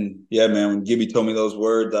 And yeah, man, when Gibby told me those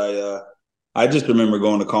words, I just remember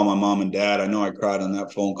going to call my mom and dad. I know I cried on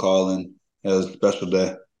that phone call, and it was a special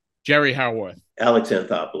day. Jerry Howarth. Alex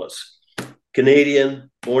Anthopoulos, Canadian,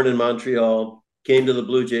 born in Montreal, came to the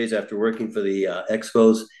Blue Jays after working for the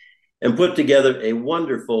Expos, and put together a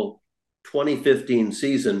wonderful 2015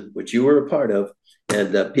 season, which you were a part of,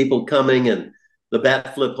 and people coming, and the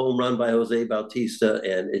bat flip home run by Jose Bautista.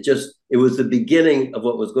 And it was the beginning of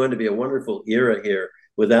what was going to be a wonderful era here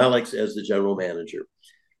with Alex as the general manager.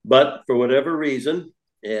 But for whatever reason,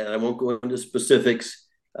 and I won't go into specifics,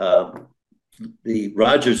 the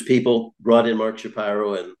Rogers people brought in Mark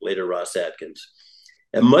Shapiro and later Ross Atkins.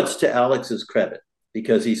 And much to Alex's credit,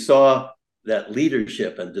 because he saw that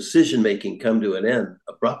leadership and decision-making come to an end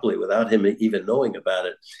abruptly without him even knowing about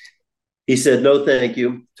it, he said, "No, thank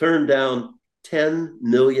you," turned down $10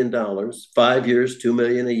 million, 5 years, $2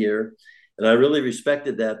 million a year. And I really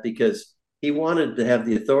respected that, because he wanted to have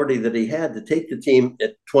the authority that he had to take the team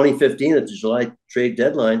at 2015 at the July trade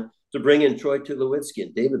deadline to bring in Troy Tulowitzki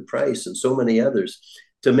and David Price and so many others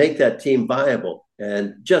to make that team viable,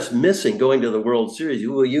 and just missing going to the World Series.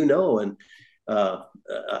 Well, and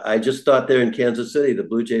I just thought there in Kansas City, the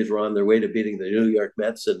Blue Jays were on their way to beating the New York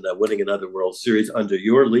Mets and winning another World Series under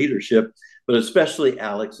your leadership, but especially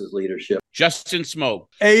Alex's leadership. Justin Smoke.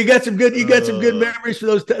 Hey, you got some good memories for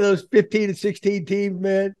those 15 and 16 teams,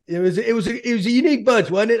 man. It was a unique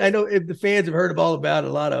bunch, wasn't it? I know if the fans have heard all about it,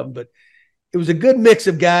 a lot of them, but it was a good mix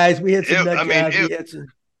of guys. We had some guys. We had some.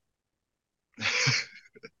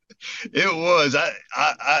 It was.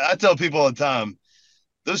 I tell people all the time,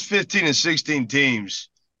 those 15 and 16 teams,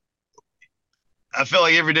 I felt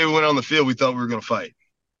like every day we went on the field, we thought we were going to fight,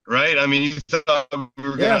 right? I mean, you thought we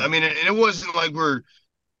were going to. I mean, and it wasn't like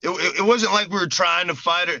it wasn't like we were trying to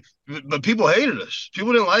fight it, but people hated us.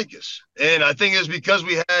 People didn't like us, and I think it's because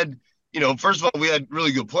we had, first of all, we had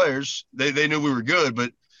really good players. They knew we were good,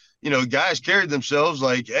 but guys carried themselves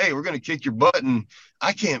like, "Hey, we're going to kick your butt." And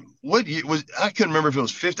I couldn't remember if it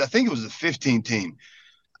was 50. I think it was the 15 team.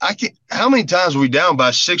 How many times were we down by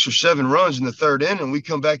 6 or 7 runs in the third inning and we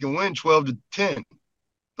come back and win 12-10?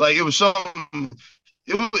 Like, it was something,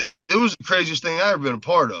 it was the craziest thing I ever been a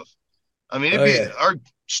part of. I mean, our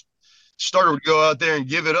starter would go out there and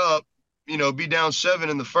give it up, be down 7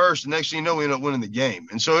 in the first. The next thing you know, we end up winning the game.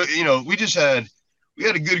 And so, we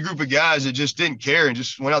had a good group of guys that just didn't care and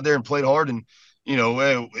just went out there and played hard. And,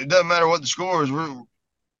 it doesn't matter what the score is. We're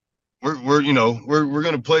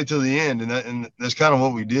going to play to the end. And that's kind of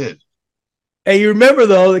what we did. Hey, you remember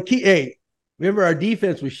though, remember our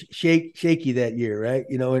defense was shaky that year, right?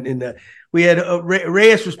 We had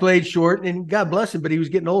Reyes was played short, and God bless him, but he was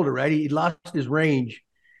getting older, right? He lost his range,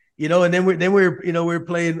 and then we were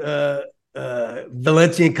playing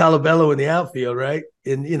Valencia and Colabello in the outfield, right?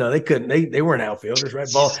 And they weren't outfielders, right?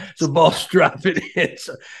 Ball's dropping in.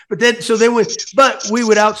 But we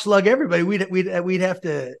would outslug everybody. We'd have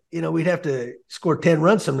to score 10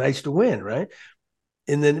 runs some nights to win, right?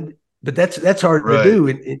 But that's hard to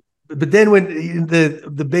do. But then when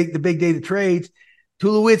the big day of the trades,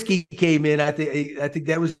 Tulowitzki came in. I think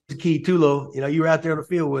that was the key. Tulo, you were out there on the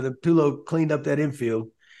field with him. Tulo cleaned up that infield.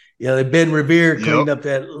 Ben Revere cleaned up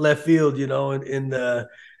that left field.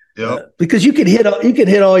 Because you can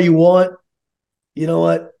hit all you want. You know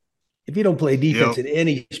what? If you don't play defense in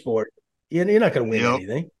any sport, you're not going to win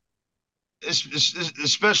anything.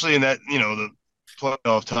 Especially in that, the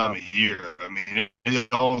playoff time of year. I mean, it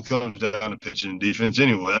all comes down to pitching and defense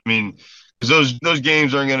anyway. I mean, because those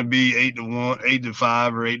games aren't going to be 8-1,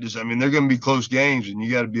 8-5, or 8 to. I mean, they're going to be close games, and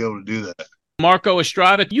you got to be able to do that. Marco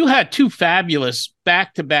Estrada, you had 2 fabulous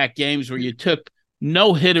back-to-back games where you took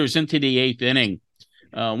no hitters into the 8th inning.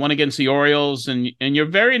 One against the Orioles, and your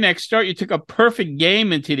very next start, you took a perfect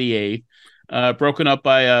game into the 8th, broken up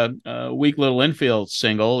by a weak little infield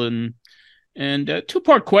single. And a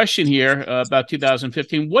 2-part question here about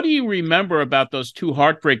 2015. What do you remember about those 2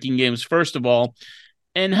 heartbreaking games, first of all,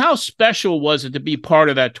 and how special was it to be part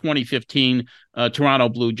of that 2015 Toronto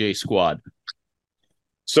Blue Jay squad?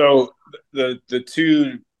 So the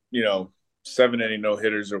 2, 7-inning no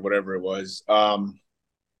hitters or whatever it was.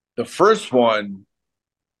 The first one,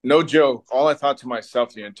 no joke, all I thought to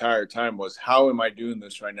myself the entire time was, how am I doing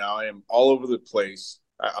this right now? I am all over the place.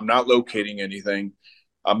 I'm not locating anything.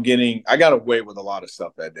 I got away with a lot of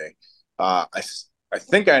stuff that day. I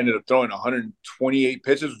think I ended up throwing 128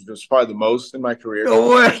 pitches, which was probably the most in my career.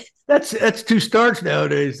 No way. That's 2 starts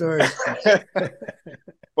nowadays. Sorry.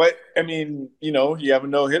 But, I mean, you have a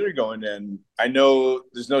no-hitter going, and I know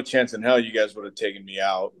there's no chance in hell you guys would have taken me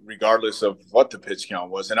out, regardless of what the pitch count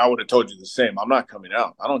was. And I would have told you the same. I'm not coming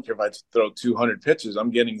out. I don't care if I throw 200 pitches.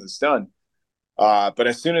 I'm getting this done. But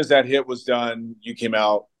as soon as that hit was done, you came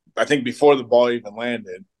out, I think, before the ball even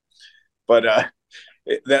landed. But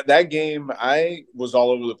that game, I was all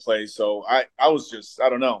over the place. So I was just, I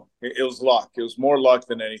don't know. It was luck. It was more luck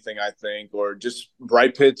than anything, I think, or just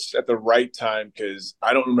right pitch at the right time, because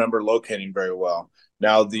I don't remember locating very well.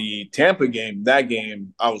 Now, the Tampa game, that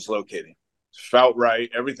game, I was locating. Felt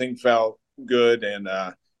right. Everything felt good. And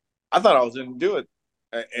I thought I was going to do it.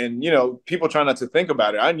 And, people try not to think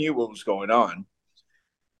about it. I knew what was going on.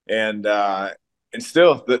 And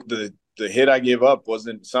still, the hit I gave up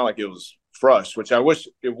it's not like it was frush, which I wish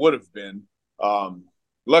it would have been.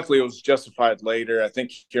 Luckily, it was justified later. I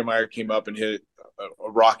think Kiermaier came up and hit a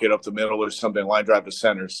rocket up the middle or something, line drive to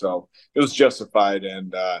center. So it was justified,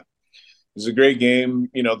 and it was a great game.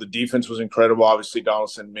 The defense was incredible. Obviously,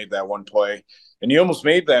 Donaldson made that one play, and he almost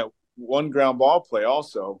made that one ground ball play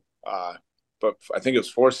also. But I think it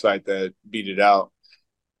was Forsythe that beat it out.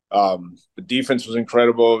 The defense was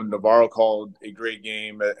incredible. Navarro called a great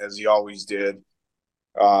game, as he always did.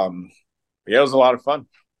 Yeah, it was a lot of fun.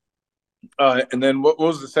 And then what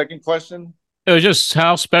was the second question? It was just,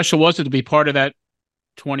 how special was it to be part of that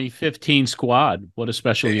 2015 squad? What a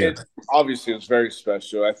special year. Obviously, it was very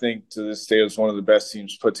special. I think to this day, it was one of the best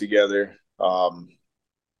teams put together.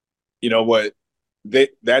 You know what?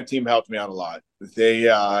 That team helped me out a lot. They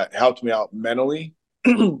helped me out mentally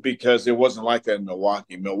because it wasn't like that in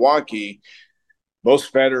Milwaukee. Milwaukee,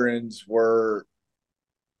 most veterans were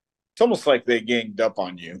 – it's almost like they ganged up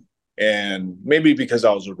on you. And maybe because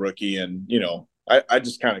I was a rookie and, I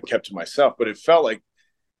just kind of kept to myself. But it felt like it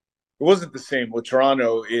wasn't the same. With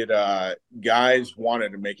Toronto, guys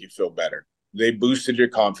wanted to make you feel better. They boosted your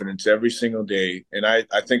confidence every single day. And I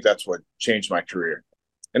think that's what changed my career.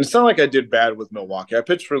 And it's not like I did bad with Milwaukee. I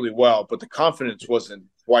pitched really well, but the confidence wasn't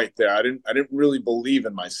quite there. I didn't really believe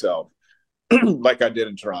in myself like I did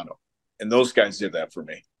in Toronto. And those guys did that for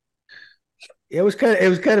me. It was kind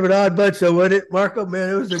of an odd bunch, so wasn't it, Marco? Man,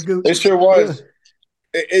 it was a good. It sure was.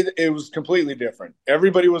 It was completely different.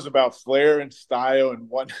 Everybody was about flair and style and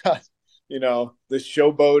whatnot. The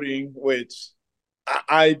showboating, which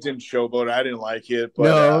I didn't showboat. I didn't like it.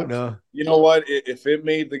 But no. You know what? If it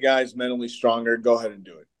made the guys mentally stronger, go ahead and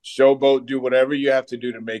do it. Showboat, do whatever you have to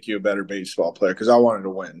do to make you a better baseball player, because I wanted to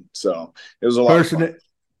win. So it was a lot of fun.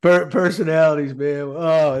 Personalities, man.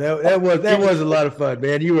 Oh, that was a lot of fun,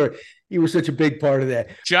 man. You were such a big part of that.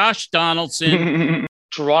 Josh Donaldson.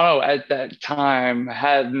 Toronto at that time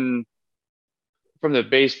hadn't, from the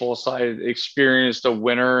baseball side, experienced a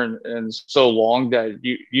winner and so long that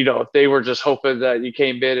if they were just hoping that you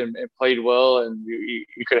came in and played well and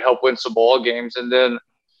you could help win some ball games. And then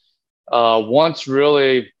once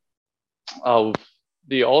really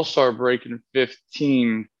the All-Star break in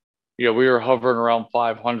 15, we were hovering around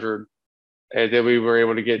 500. And then we were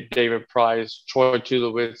able to get David Price, Troy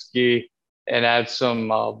Tulowitzki, and add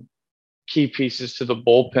some key pieces to the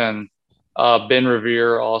bullpen. Ben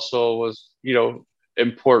Revere also was,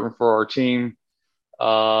 important for our team.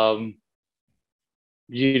 The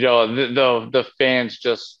fans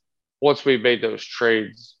just once we made those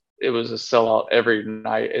trades, it was a sellout every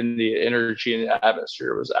night, and the energy and the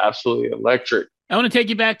atmosphere was absolutely electric. I want to take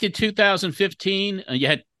you back to 2015. You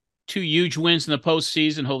had 2 huge wins in the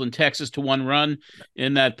postseason, holding Texas to 1 run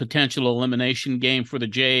in that potential elimination game for the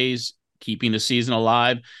Jays, keeping the season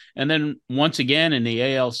alive. And then once again in the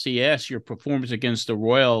ALCS, your performance against the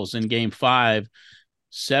Royals in Game 5,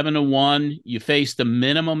 7-1. You faced the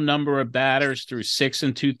minimum number of batters through 6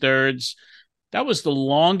 2/3. That was the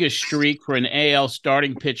longest streak for an AL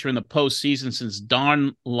starting pitcher in the postseason since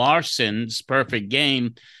Don Larson's perfect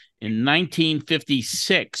game in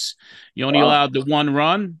 1956. You only allowed the 1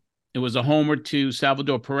 run. It was a homer to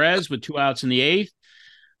Salvador Perez with 2 outs in the 8th.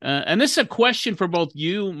 And this is a question for both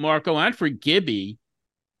you, Marco, and for Gibby.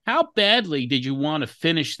 How badly did you want to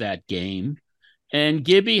finish that game? And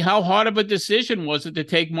Gibby, how hard of a decision was it to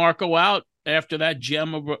take Marco out after that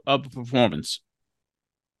gem of a performance?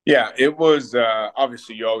 Yeah, it was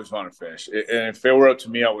obviously you always want to finish. And if it were up to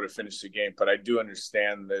me, I would have finished the game. But I do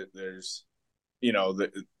understand that there's,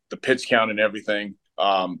 the pitch count and everything.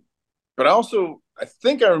 But I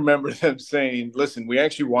think I remember them saying, listen, we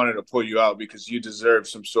actually wanted to pull you out because you deserve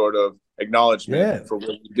some sort of acknowledgement for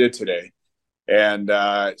what you did today. And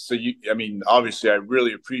obviously I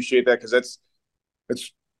really appreciate that because it's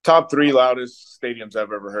top 3 loudest stadiums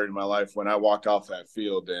I've ever heard in my life when I walked off that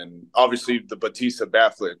field. And obviously the Batista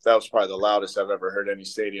bat flip, that was probably the loudest I've ever heard any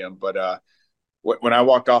stadium. But when I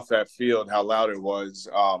walked off that field, how loud it was,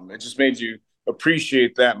 it just made you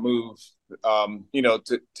appreciate that move,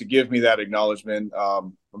 to give me that acknowledgement.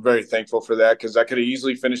 I'm very thankful for that because I could have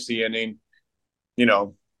easily finished the inning. There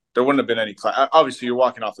wouldn't have been any clap. Obviously, you're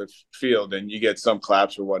walking off the field and you get some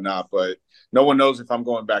claps or whatnot, but no one knows if I'm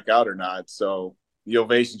going back out or not. So the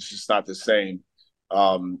ovation's just not the same.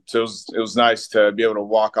 So it was nice to be able to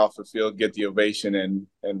walk off the field, get the ovation and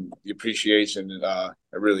the appreciation. I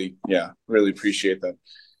really appreciate that.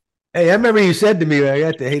 Hey, I remember you said to me,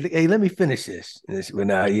 hey, let me finish this. Well,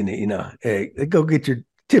 now, hey, go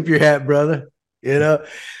tip your hat, brother.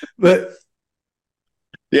 But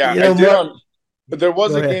yeah, I did. But there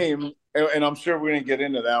was a game, and I'm sure we're gonna get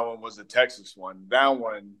into that one. Was the Texas one? That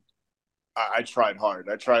one, I tried hard.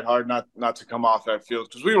 I tried hard not to come off that field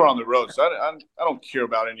because we were on the road. So I don't care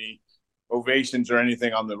about any ovations or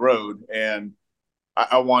anything on the road, and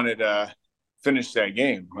I wanted to finish that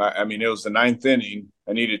game. I mean, it was the 9th inning.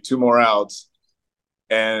 I needed 2 more outs.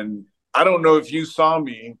 And I don't know if you saw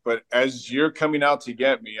me, but as you're coming out to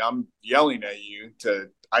get me, I'm yelling at you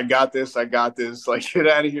I got this. Like, get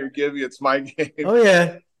out of here, Gibby. It's my game. Oh,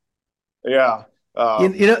 yeah. Yeah.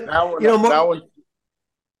 That one.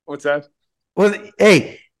 What's that? Well,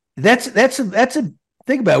 hey, that's a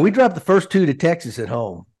think about it. We dropped the first 2 to Texas at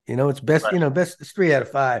home. It's best, right. It's 3 out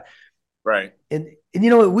of 5. Right. And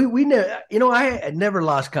we never, I had never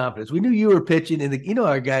lost confidence. We knew you were pitching, and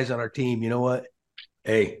our guys on our team. You know what?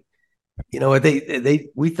 Hey,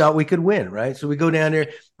 we thought we could win, right? So we go down there,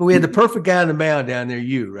 but we had the perfect guy on the mound down there,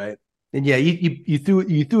 right? And yeah, you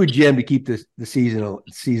threw a gem to keep the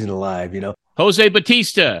season alive. Jose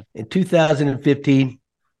Batista in 2015, a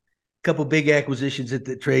couple big acquisitions at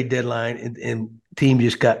the trade deadline, and team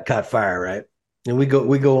just caught fire, right? And we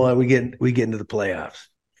go on, we get into the playoffs.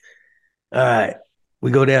 All right. We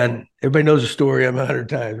go down. Everybody knows the story. I'm 100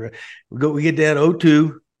 times, right? We get down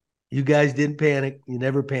 0-2. You guys didn't panic. You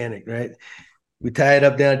never panicked, right? We tie it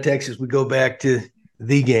up down in Texas. We go back to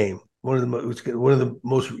the game. One of the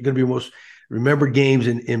most remembered games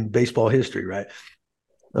in baseball history, right?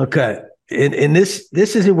 Okay. And this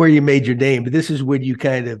isn't where you made your name, but this is when you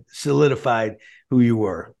kind of solidified who you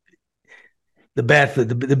were. The bat flip,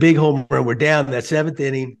 the big home run. We're down that 7th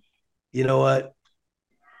inning. You know what?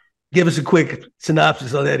 Give us a quick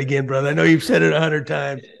synopsis on that again, brother. I know you've said it 100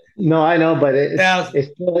 times. No, I know, but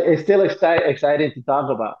it's still exciting to talk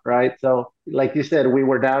about, right? So, like you said, we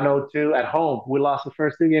were down 0-2 at home. We lost the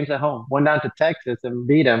first 2 games at home. Went down to Texas and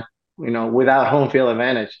beat them, without home field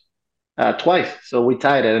advantage twice. So we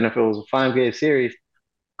tied it. And if it was a 5-game series,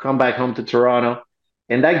 come back home to Toronto.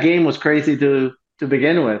 And that game was crazy to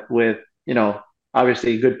begin with,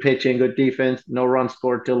 obviously good pitching, good defense, no run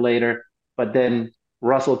scored till later. But then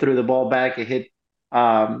Russell threw the ball back. It hit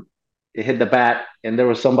the bat, and there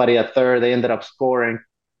was somebody at third. They ended up scoring.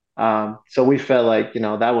 So we felt like,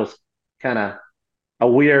 that was kind of a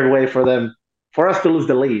weird way for us to lose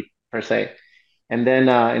the lead, per se. And then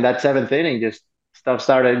in that 7th inning, just stuff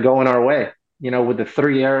started going our way, with the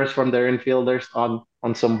 3 errors from their infielders on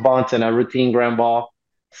some bunts and a routine ground ball,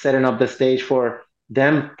 setting up the stage for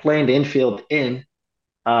them playing the infield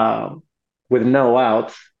with no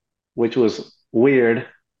outs, which was weird.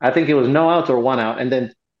 I think it was no outs or 1 out. And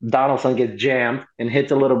then Donaldson gets jammed and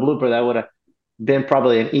hits a little blooper that would have been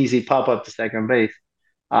probably an easy pop up to second base.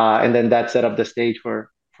 And then that set up the stage for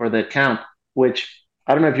the count, which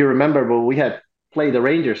I don't know if you remember, but we had played the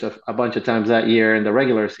Rangers a bunch of times that year in the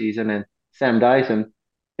regular season, and Sam Dyson,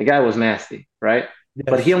 the guy was nasty, right? Yes,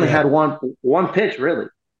 but he only had one pitch really,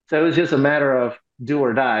 so it was just a matter of do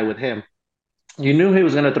or die with him. You knew he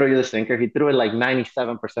was going to throw you the sinker. He threw it like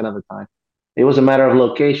 97% of the time. It was a matter of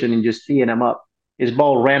location and just seeing him up. His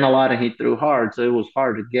ball ran a lot and he threw hard, so it was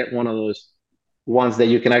hard to get one of those ones that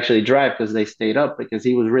you can actually drive because they stayed up, because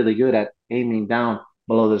he was really good at aiming down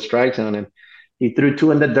below the strike zone. And he threw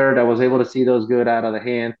two in the dirt. I was able to see those good out of the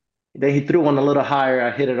hand. Then he threw one a little higher. I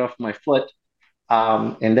hit it off my foot.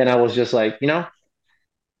 And then I was just like, you don't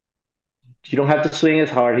have to swing as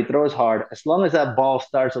hard. He throws hard. As long as that ball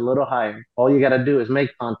starts a little higher, all you got to do is make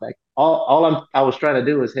contact. I was trying to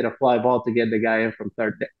do was hit a fly ball to get the guy in from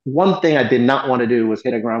third. One thing I did not want to do was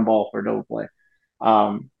hit a ground ball for a double play.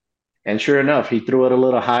 And sure enough, he threw it a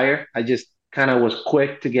little higher. I just kind of was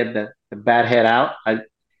quick to get the bat head out.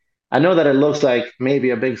 I know that it looks like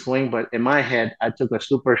maybe a big swing, but in my head, I took a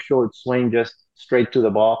super short swing just straight to the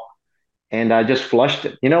ball, and I just flushed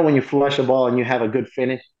it. When you flush a ball and you have a good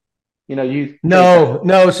finish,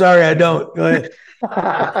 No, sorry, I don't. Go ahead.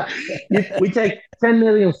 We take 10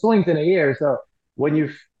 million swings in a year, so when you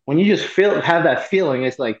just have that feeling,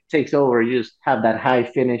 it's like takes over. You just have that high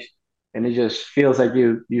finish, and it just feels like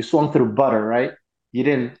you swung through butter, right?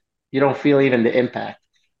 You don't feel even the impact.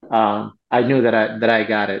 I knew that I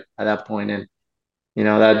got it at that point, and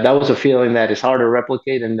that was a feeling that is hard to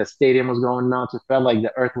replicate. And the stadium was going nuts. It felt like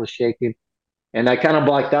the earth was shaking. And I kind of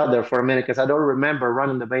blacked out there for a minute because I don't remember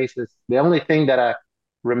running the bases. The only thing that I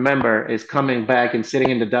remember is coming back and sitting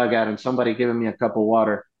in the dugout and somebody giving me a cup of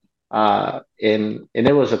water. And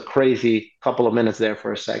it was a crazy couple of minutes there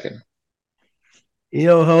for a second.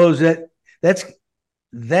 Hose, that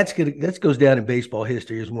goes down in baseball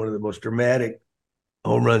history as one of the most dramatic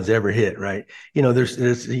home runs ever hit, right?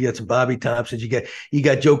 There's you got some Bobby Thompsons, you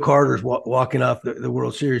got Joe Carter's walking off the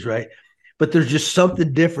World Series, right? But there's just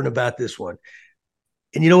something different about this one.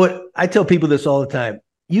 And you know what? I tell people this all the time.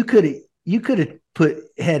 You could have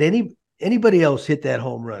had anybody else hit that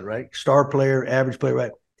home run, right? Star player, average player,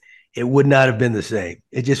 right? It would not have been the same.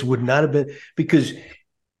 It just would not have been, because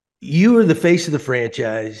you are the face of the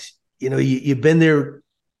franchise. You've been there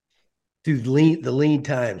through the lean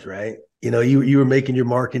times, right? You were making your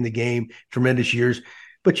mark in the game, tremendous years,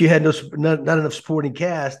 but you had not enough supporting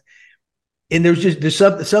cast. And there's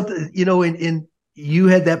something, in you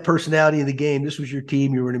had that personality in the game. This was your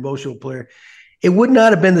team. You were an emotional player. It would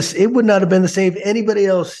not have been the same if anybody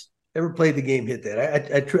else ever played the game hit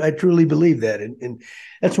that. I truly believe that. And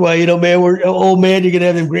that's why, man, we're old man, you're going to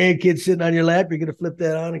have them grandkids sitting on your lap. You're going to flip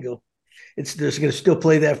that on and go, it's just going to still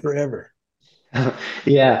play that forever.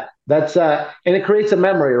 Yeah, that's and it creates a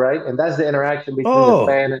memory, right? And that's the interaction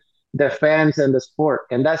between the fans and the sport.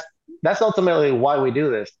 And that's ultimately why we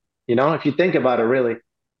do this. If you think about it, really,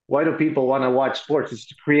 why do people want to watch sports? It's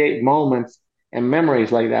to create moments and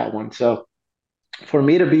memories like that one. So for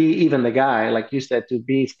me to be even the guy, like you said, to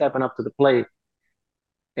be stepping up to the plate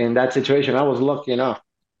in that situation, I was lucky enough.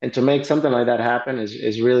 And to make something like that happen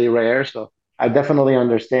is really rare. So I definitely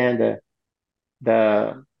understand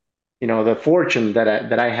the fortune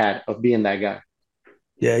that I had of being that guy.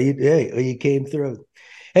 Yeah, you came through.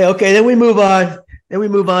 Hey, okay, then we move on.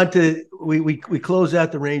 To we close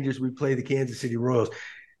out the Rangers. We play the Kansas City Royals.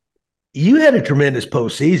 You had a tremendous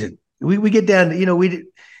postseason. We get down to, we did.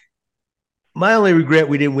 My only regret,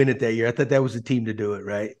 we didn't win it that year. I thought that was the team to do it,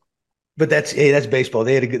 right? But that's baseball.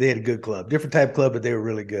 They had a good club, different type of club, but they were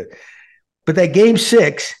really good. But that game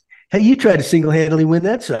 6, hey, you tried to single-handedly win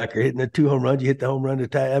that sucker, hitting the 2 home runs. You hit the home run to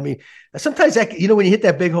tie. I mean, sometimes that, when you hit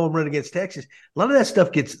that big home run against Texas, a lot of that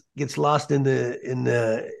stuff gets lost in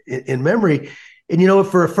memory. And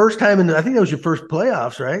for a first time I think that was your first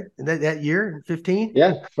playoffs, right? That year in 15.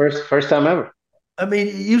 Yeah, first time ever. I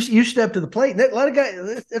mean, you stepped to the plate. And a lot of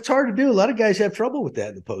guys, that's hard to do. A lot of guys have trouble with that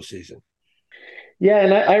in the postseason. Yeah,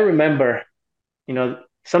 and I remember,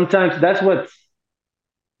 sometimes that's what's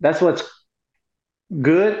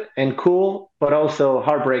good and cool, but also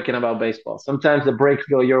heartbreaking about baseball. Sometimes the breaks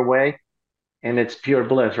go your way, and it's pure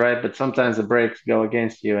bliss, right? But sometimes the breaks go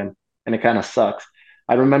against you, and it kind of sucks.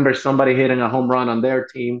 I remember somebody hitting a home run on their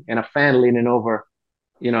team and a fan leaning over,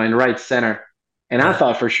 in right center. And I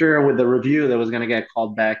thought for sure with the review that was going to get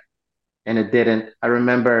called back, and it didn't. I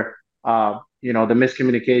remember, the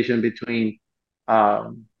miscommunication between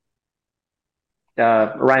Ryan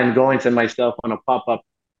Goins and myself on a pop-up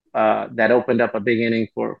that opened up a big inning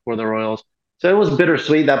for the Royals. So it was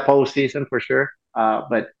bittersweet, that postseason, for sure.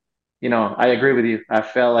 But I agree with you. I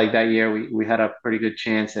felt like that year we had a pretty good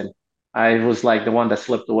chance, and I was like the one that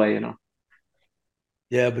slipped away.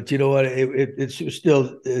 Yeah, but you know what? It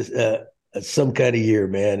still is some kind of year,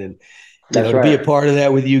 man, and That's to right. be a part of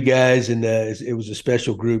that with you guys, and it was a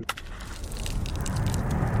special group.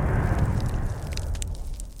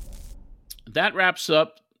 That wraps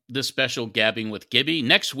up this special Gabbing with Gibby.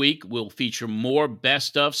 Next week, we'll feature more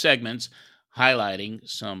best of segments highlighting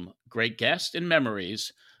some great guests and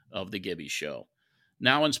memories of the Gibby Show.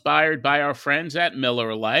 Now inspired by our friends at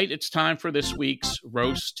Miller Lite, it's time for this week's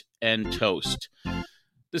Roast and Toast.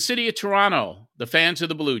 The city of Toronto, the fans of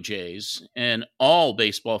the Blue Jays, and all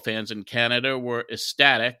baseball fans in Canada were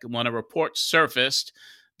ecstatic when a report surfaced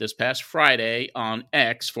this past Friday on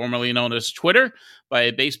X, formerly known as Twitter, by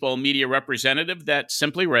a baseball media representative that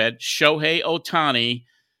simply read, Shohei Ohtani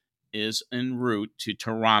is en route to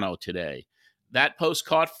Toronto today. That post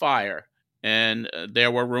caught fire, and there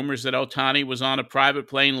were rumors that Ohtani was on a private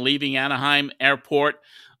plane leaving Anaheim Airport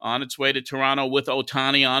on its way to Toronto with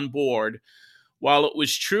Ohtani on board. While it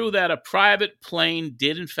was true that a private plane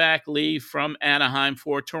did in fact leave from Anaheim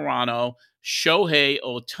for Toronto, Shohei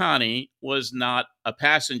Ohtani was not a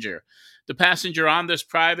passenger. The passenger on this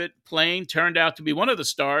private plane turned out to be one of the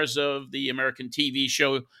stars of the American TV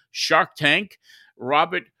show Shark Tank,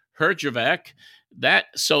 Robert Herjavec. That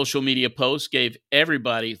social media post gave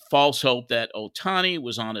everybody false hope that Ohtani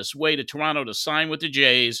was on his way to Toronto to sign with the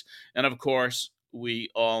Jays. And of course, we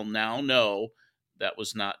all now know that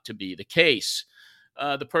was not to be the case.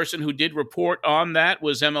 The person who did report on that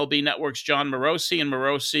was MLB Network's John Morosi, and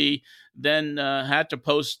Morosi then had to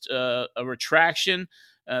post a retraction.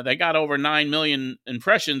 They got over 9 million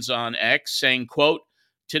impressions on X saying, quote,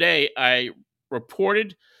 today I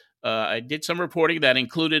did some reporting that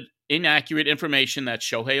included inaccurate information that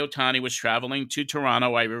Shohei Ohtani was traveling to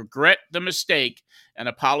Toronto. I regret the mistake and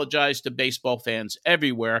apologize to baseball fans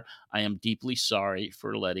everywhere. I am deeply sorry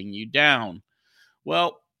for letting you down.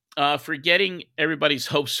 Well, for getting everybody's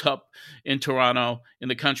hopes up in Toronto, in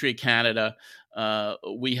the country of Canada,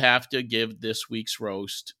 we have to give this week's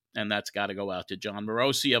roast, and that's got to go out to John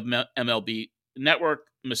Morosi of MLB Network.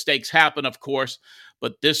 Mistakes happen, of course,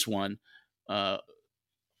 but this one got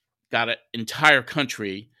an entire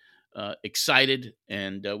country excited,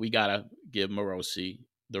 and we got to give Morosi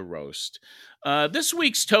the roast. This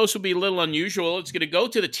week's toast will be a little unusual. It's going to go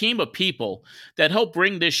to the team of people that helped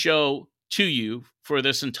bring this show to you for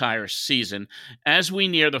this entire season. As we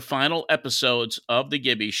near the final episodes of The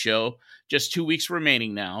Gibby Show, just 2 weeks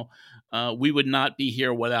remaining now, we would not be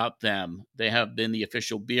here without them. They have been the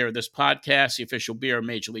official beer of this podcast, the official beer of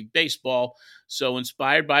Major League Baseball. So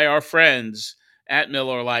inspired by our friends at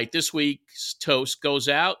Miller Lite, this week's toast goes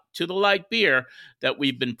out to the light beer that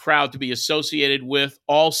we've been proud to be associated with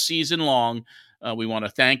all season long. We want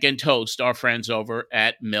to thank and toast our friends over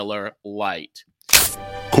at Miller Lite.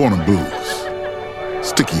 Corner booths,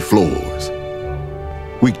 sticky floors,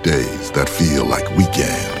 weekdays that feel like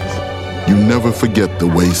weekends. You never forget the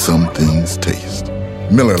way some things taste.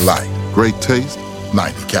 Miller Lite, great taste,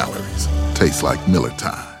 90 calories. Tastes like Miller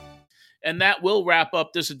time. And that will wrap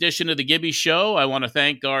up this edition of The Gibby Show. I want to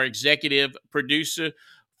thank our executive producer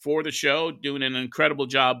for the show, doing an incredible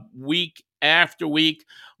job week after week,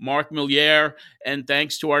 Mark Milliere, and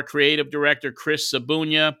thanks to our creative director, Chris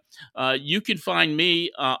Sabunia. You can find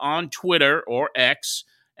me on Twitter or X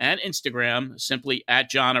and Instagram, simply at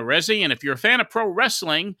John Arezzi. And if you're a fan of pro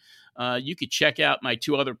wrestling, you could check out my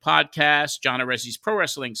two other podcasts, John Arezzi's Pro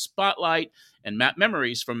Wrestling Spotlight and Matt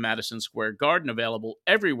Memories from Madison Square Garden, available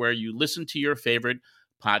everywhere you listen to your favorite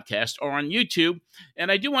podcast or on YouTube.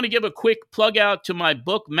 And I do want to give a quick plug out to my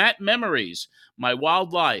book, Matt Memories, My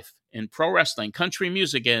Wild Life in Pro Wrestling, Country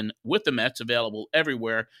Music, and with the Mets, available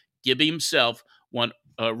everywhere. Gibby himself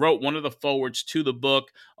wrote one of the forwards to the book,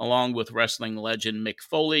 along with wrestling legend Mick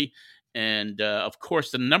Foley. And, of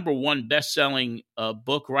course, the number one best-selling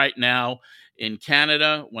book right now in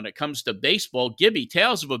Canada when it comes to baseball, Gibby,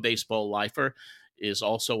 Tales of a Baseball Lifer, is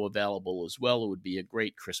also available as well. It would be a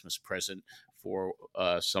great Christmas present for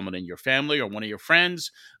someone in your family or one of your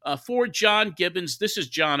friends. For John Gibbons, this is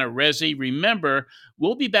John Arezzi. Remember,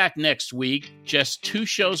 we'll be back next week. Just 2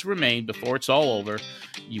 shows remain before it's all over.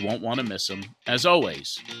 You won't want to miss them. As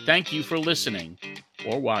always, thank you for listening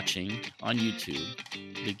or watching on YouTube,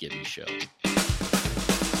 The Gibby Show.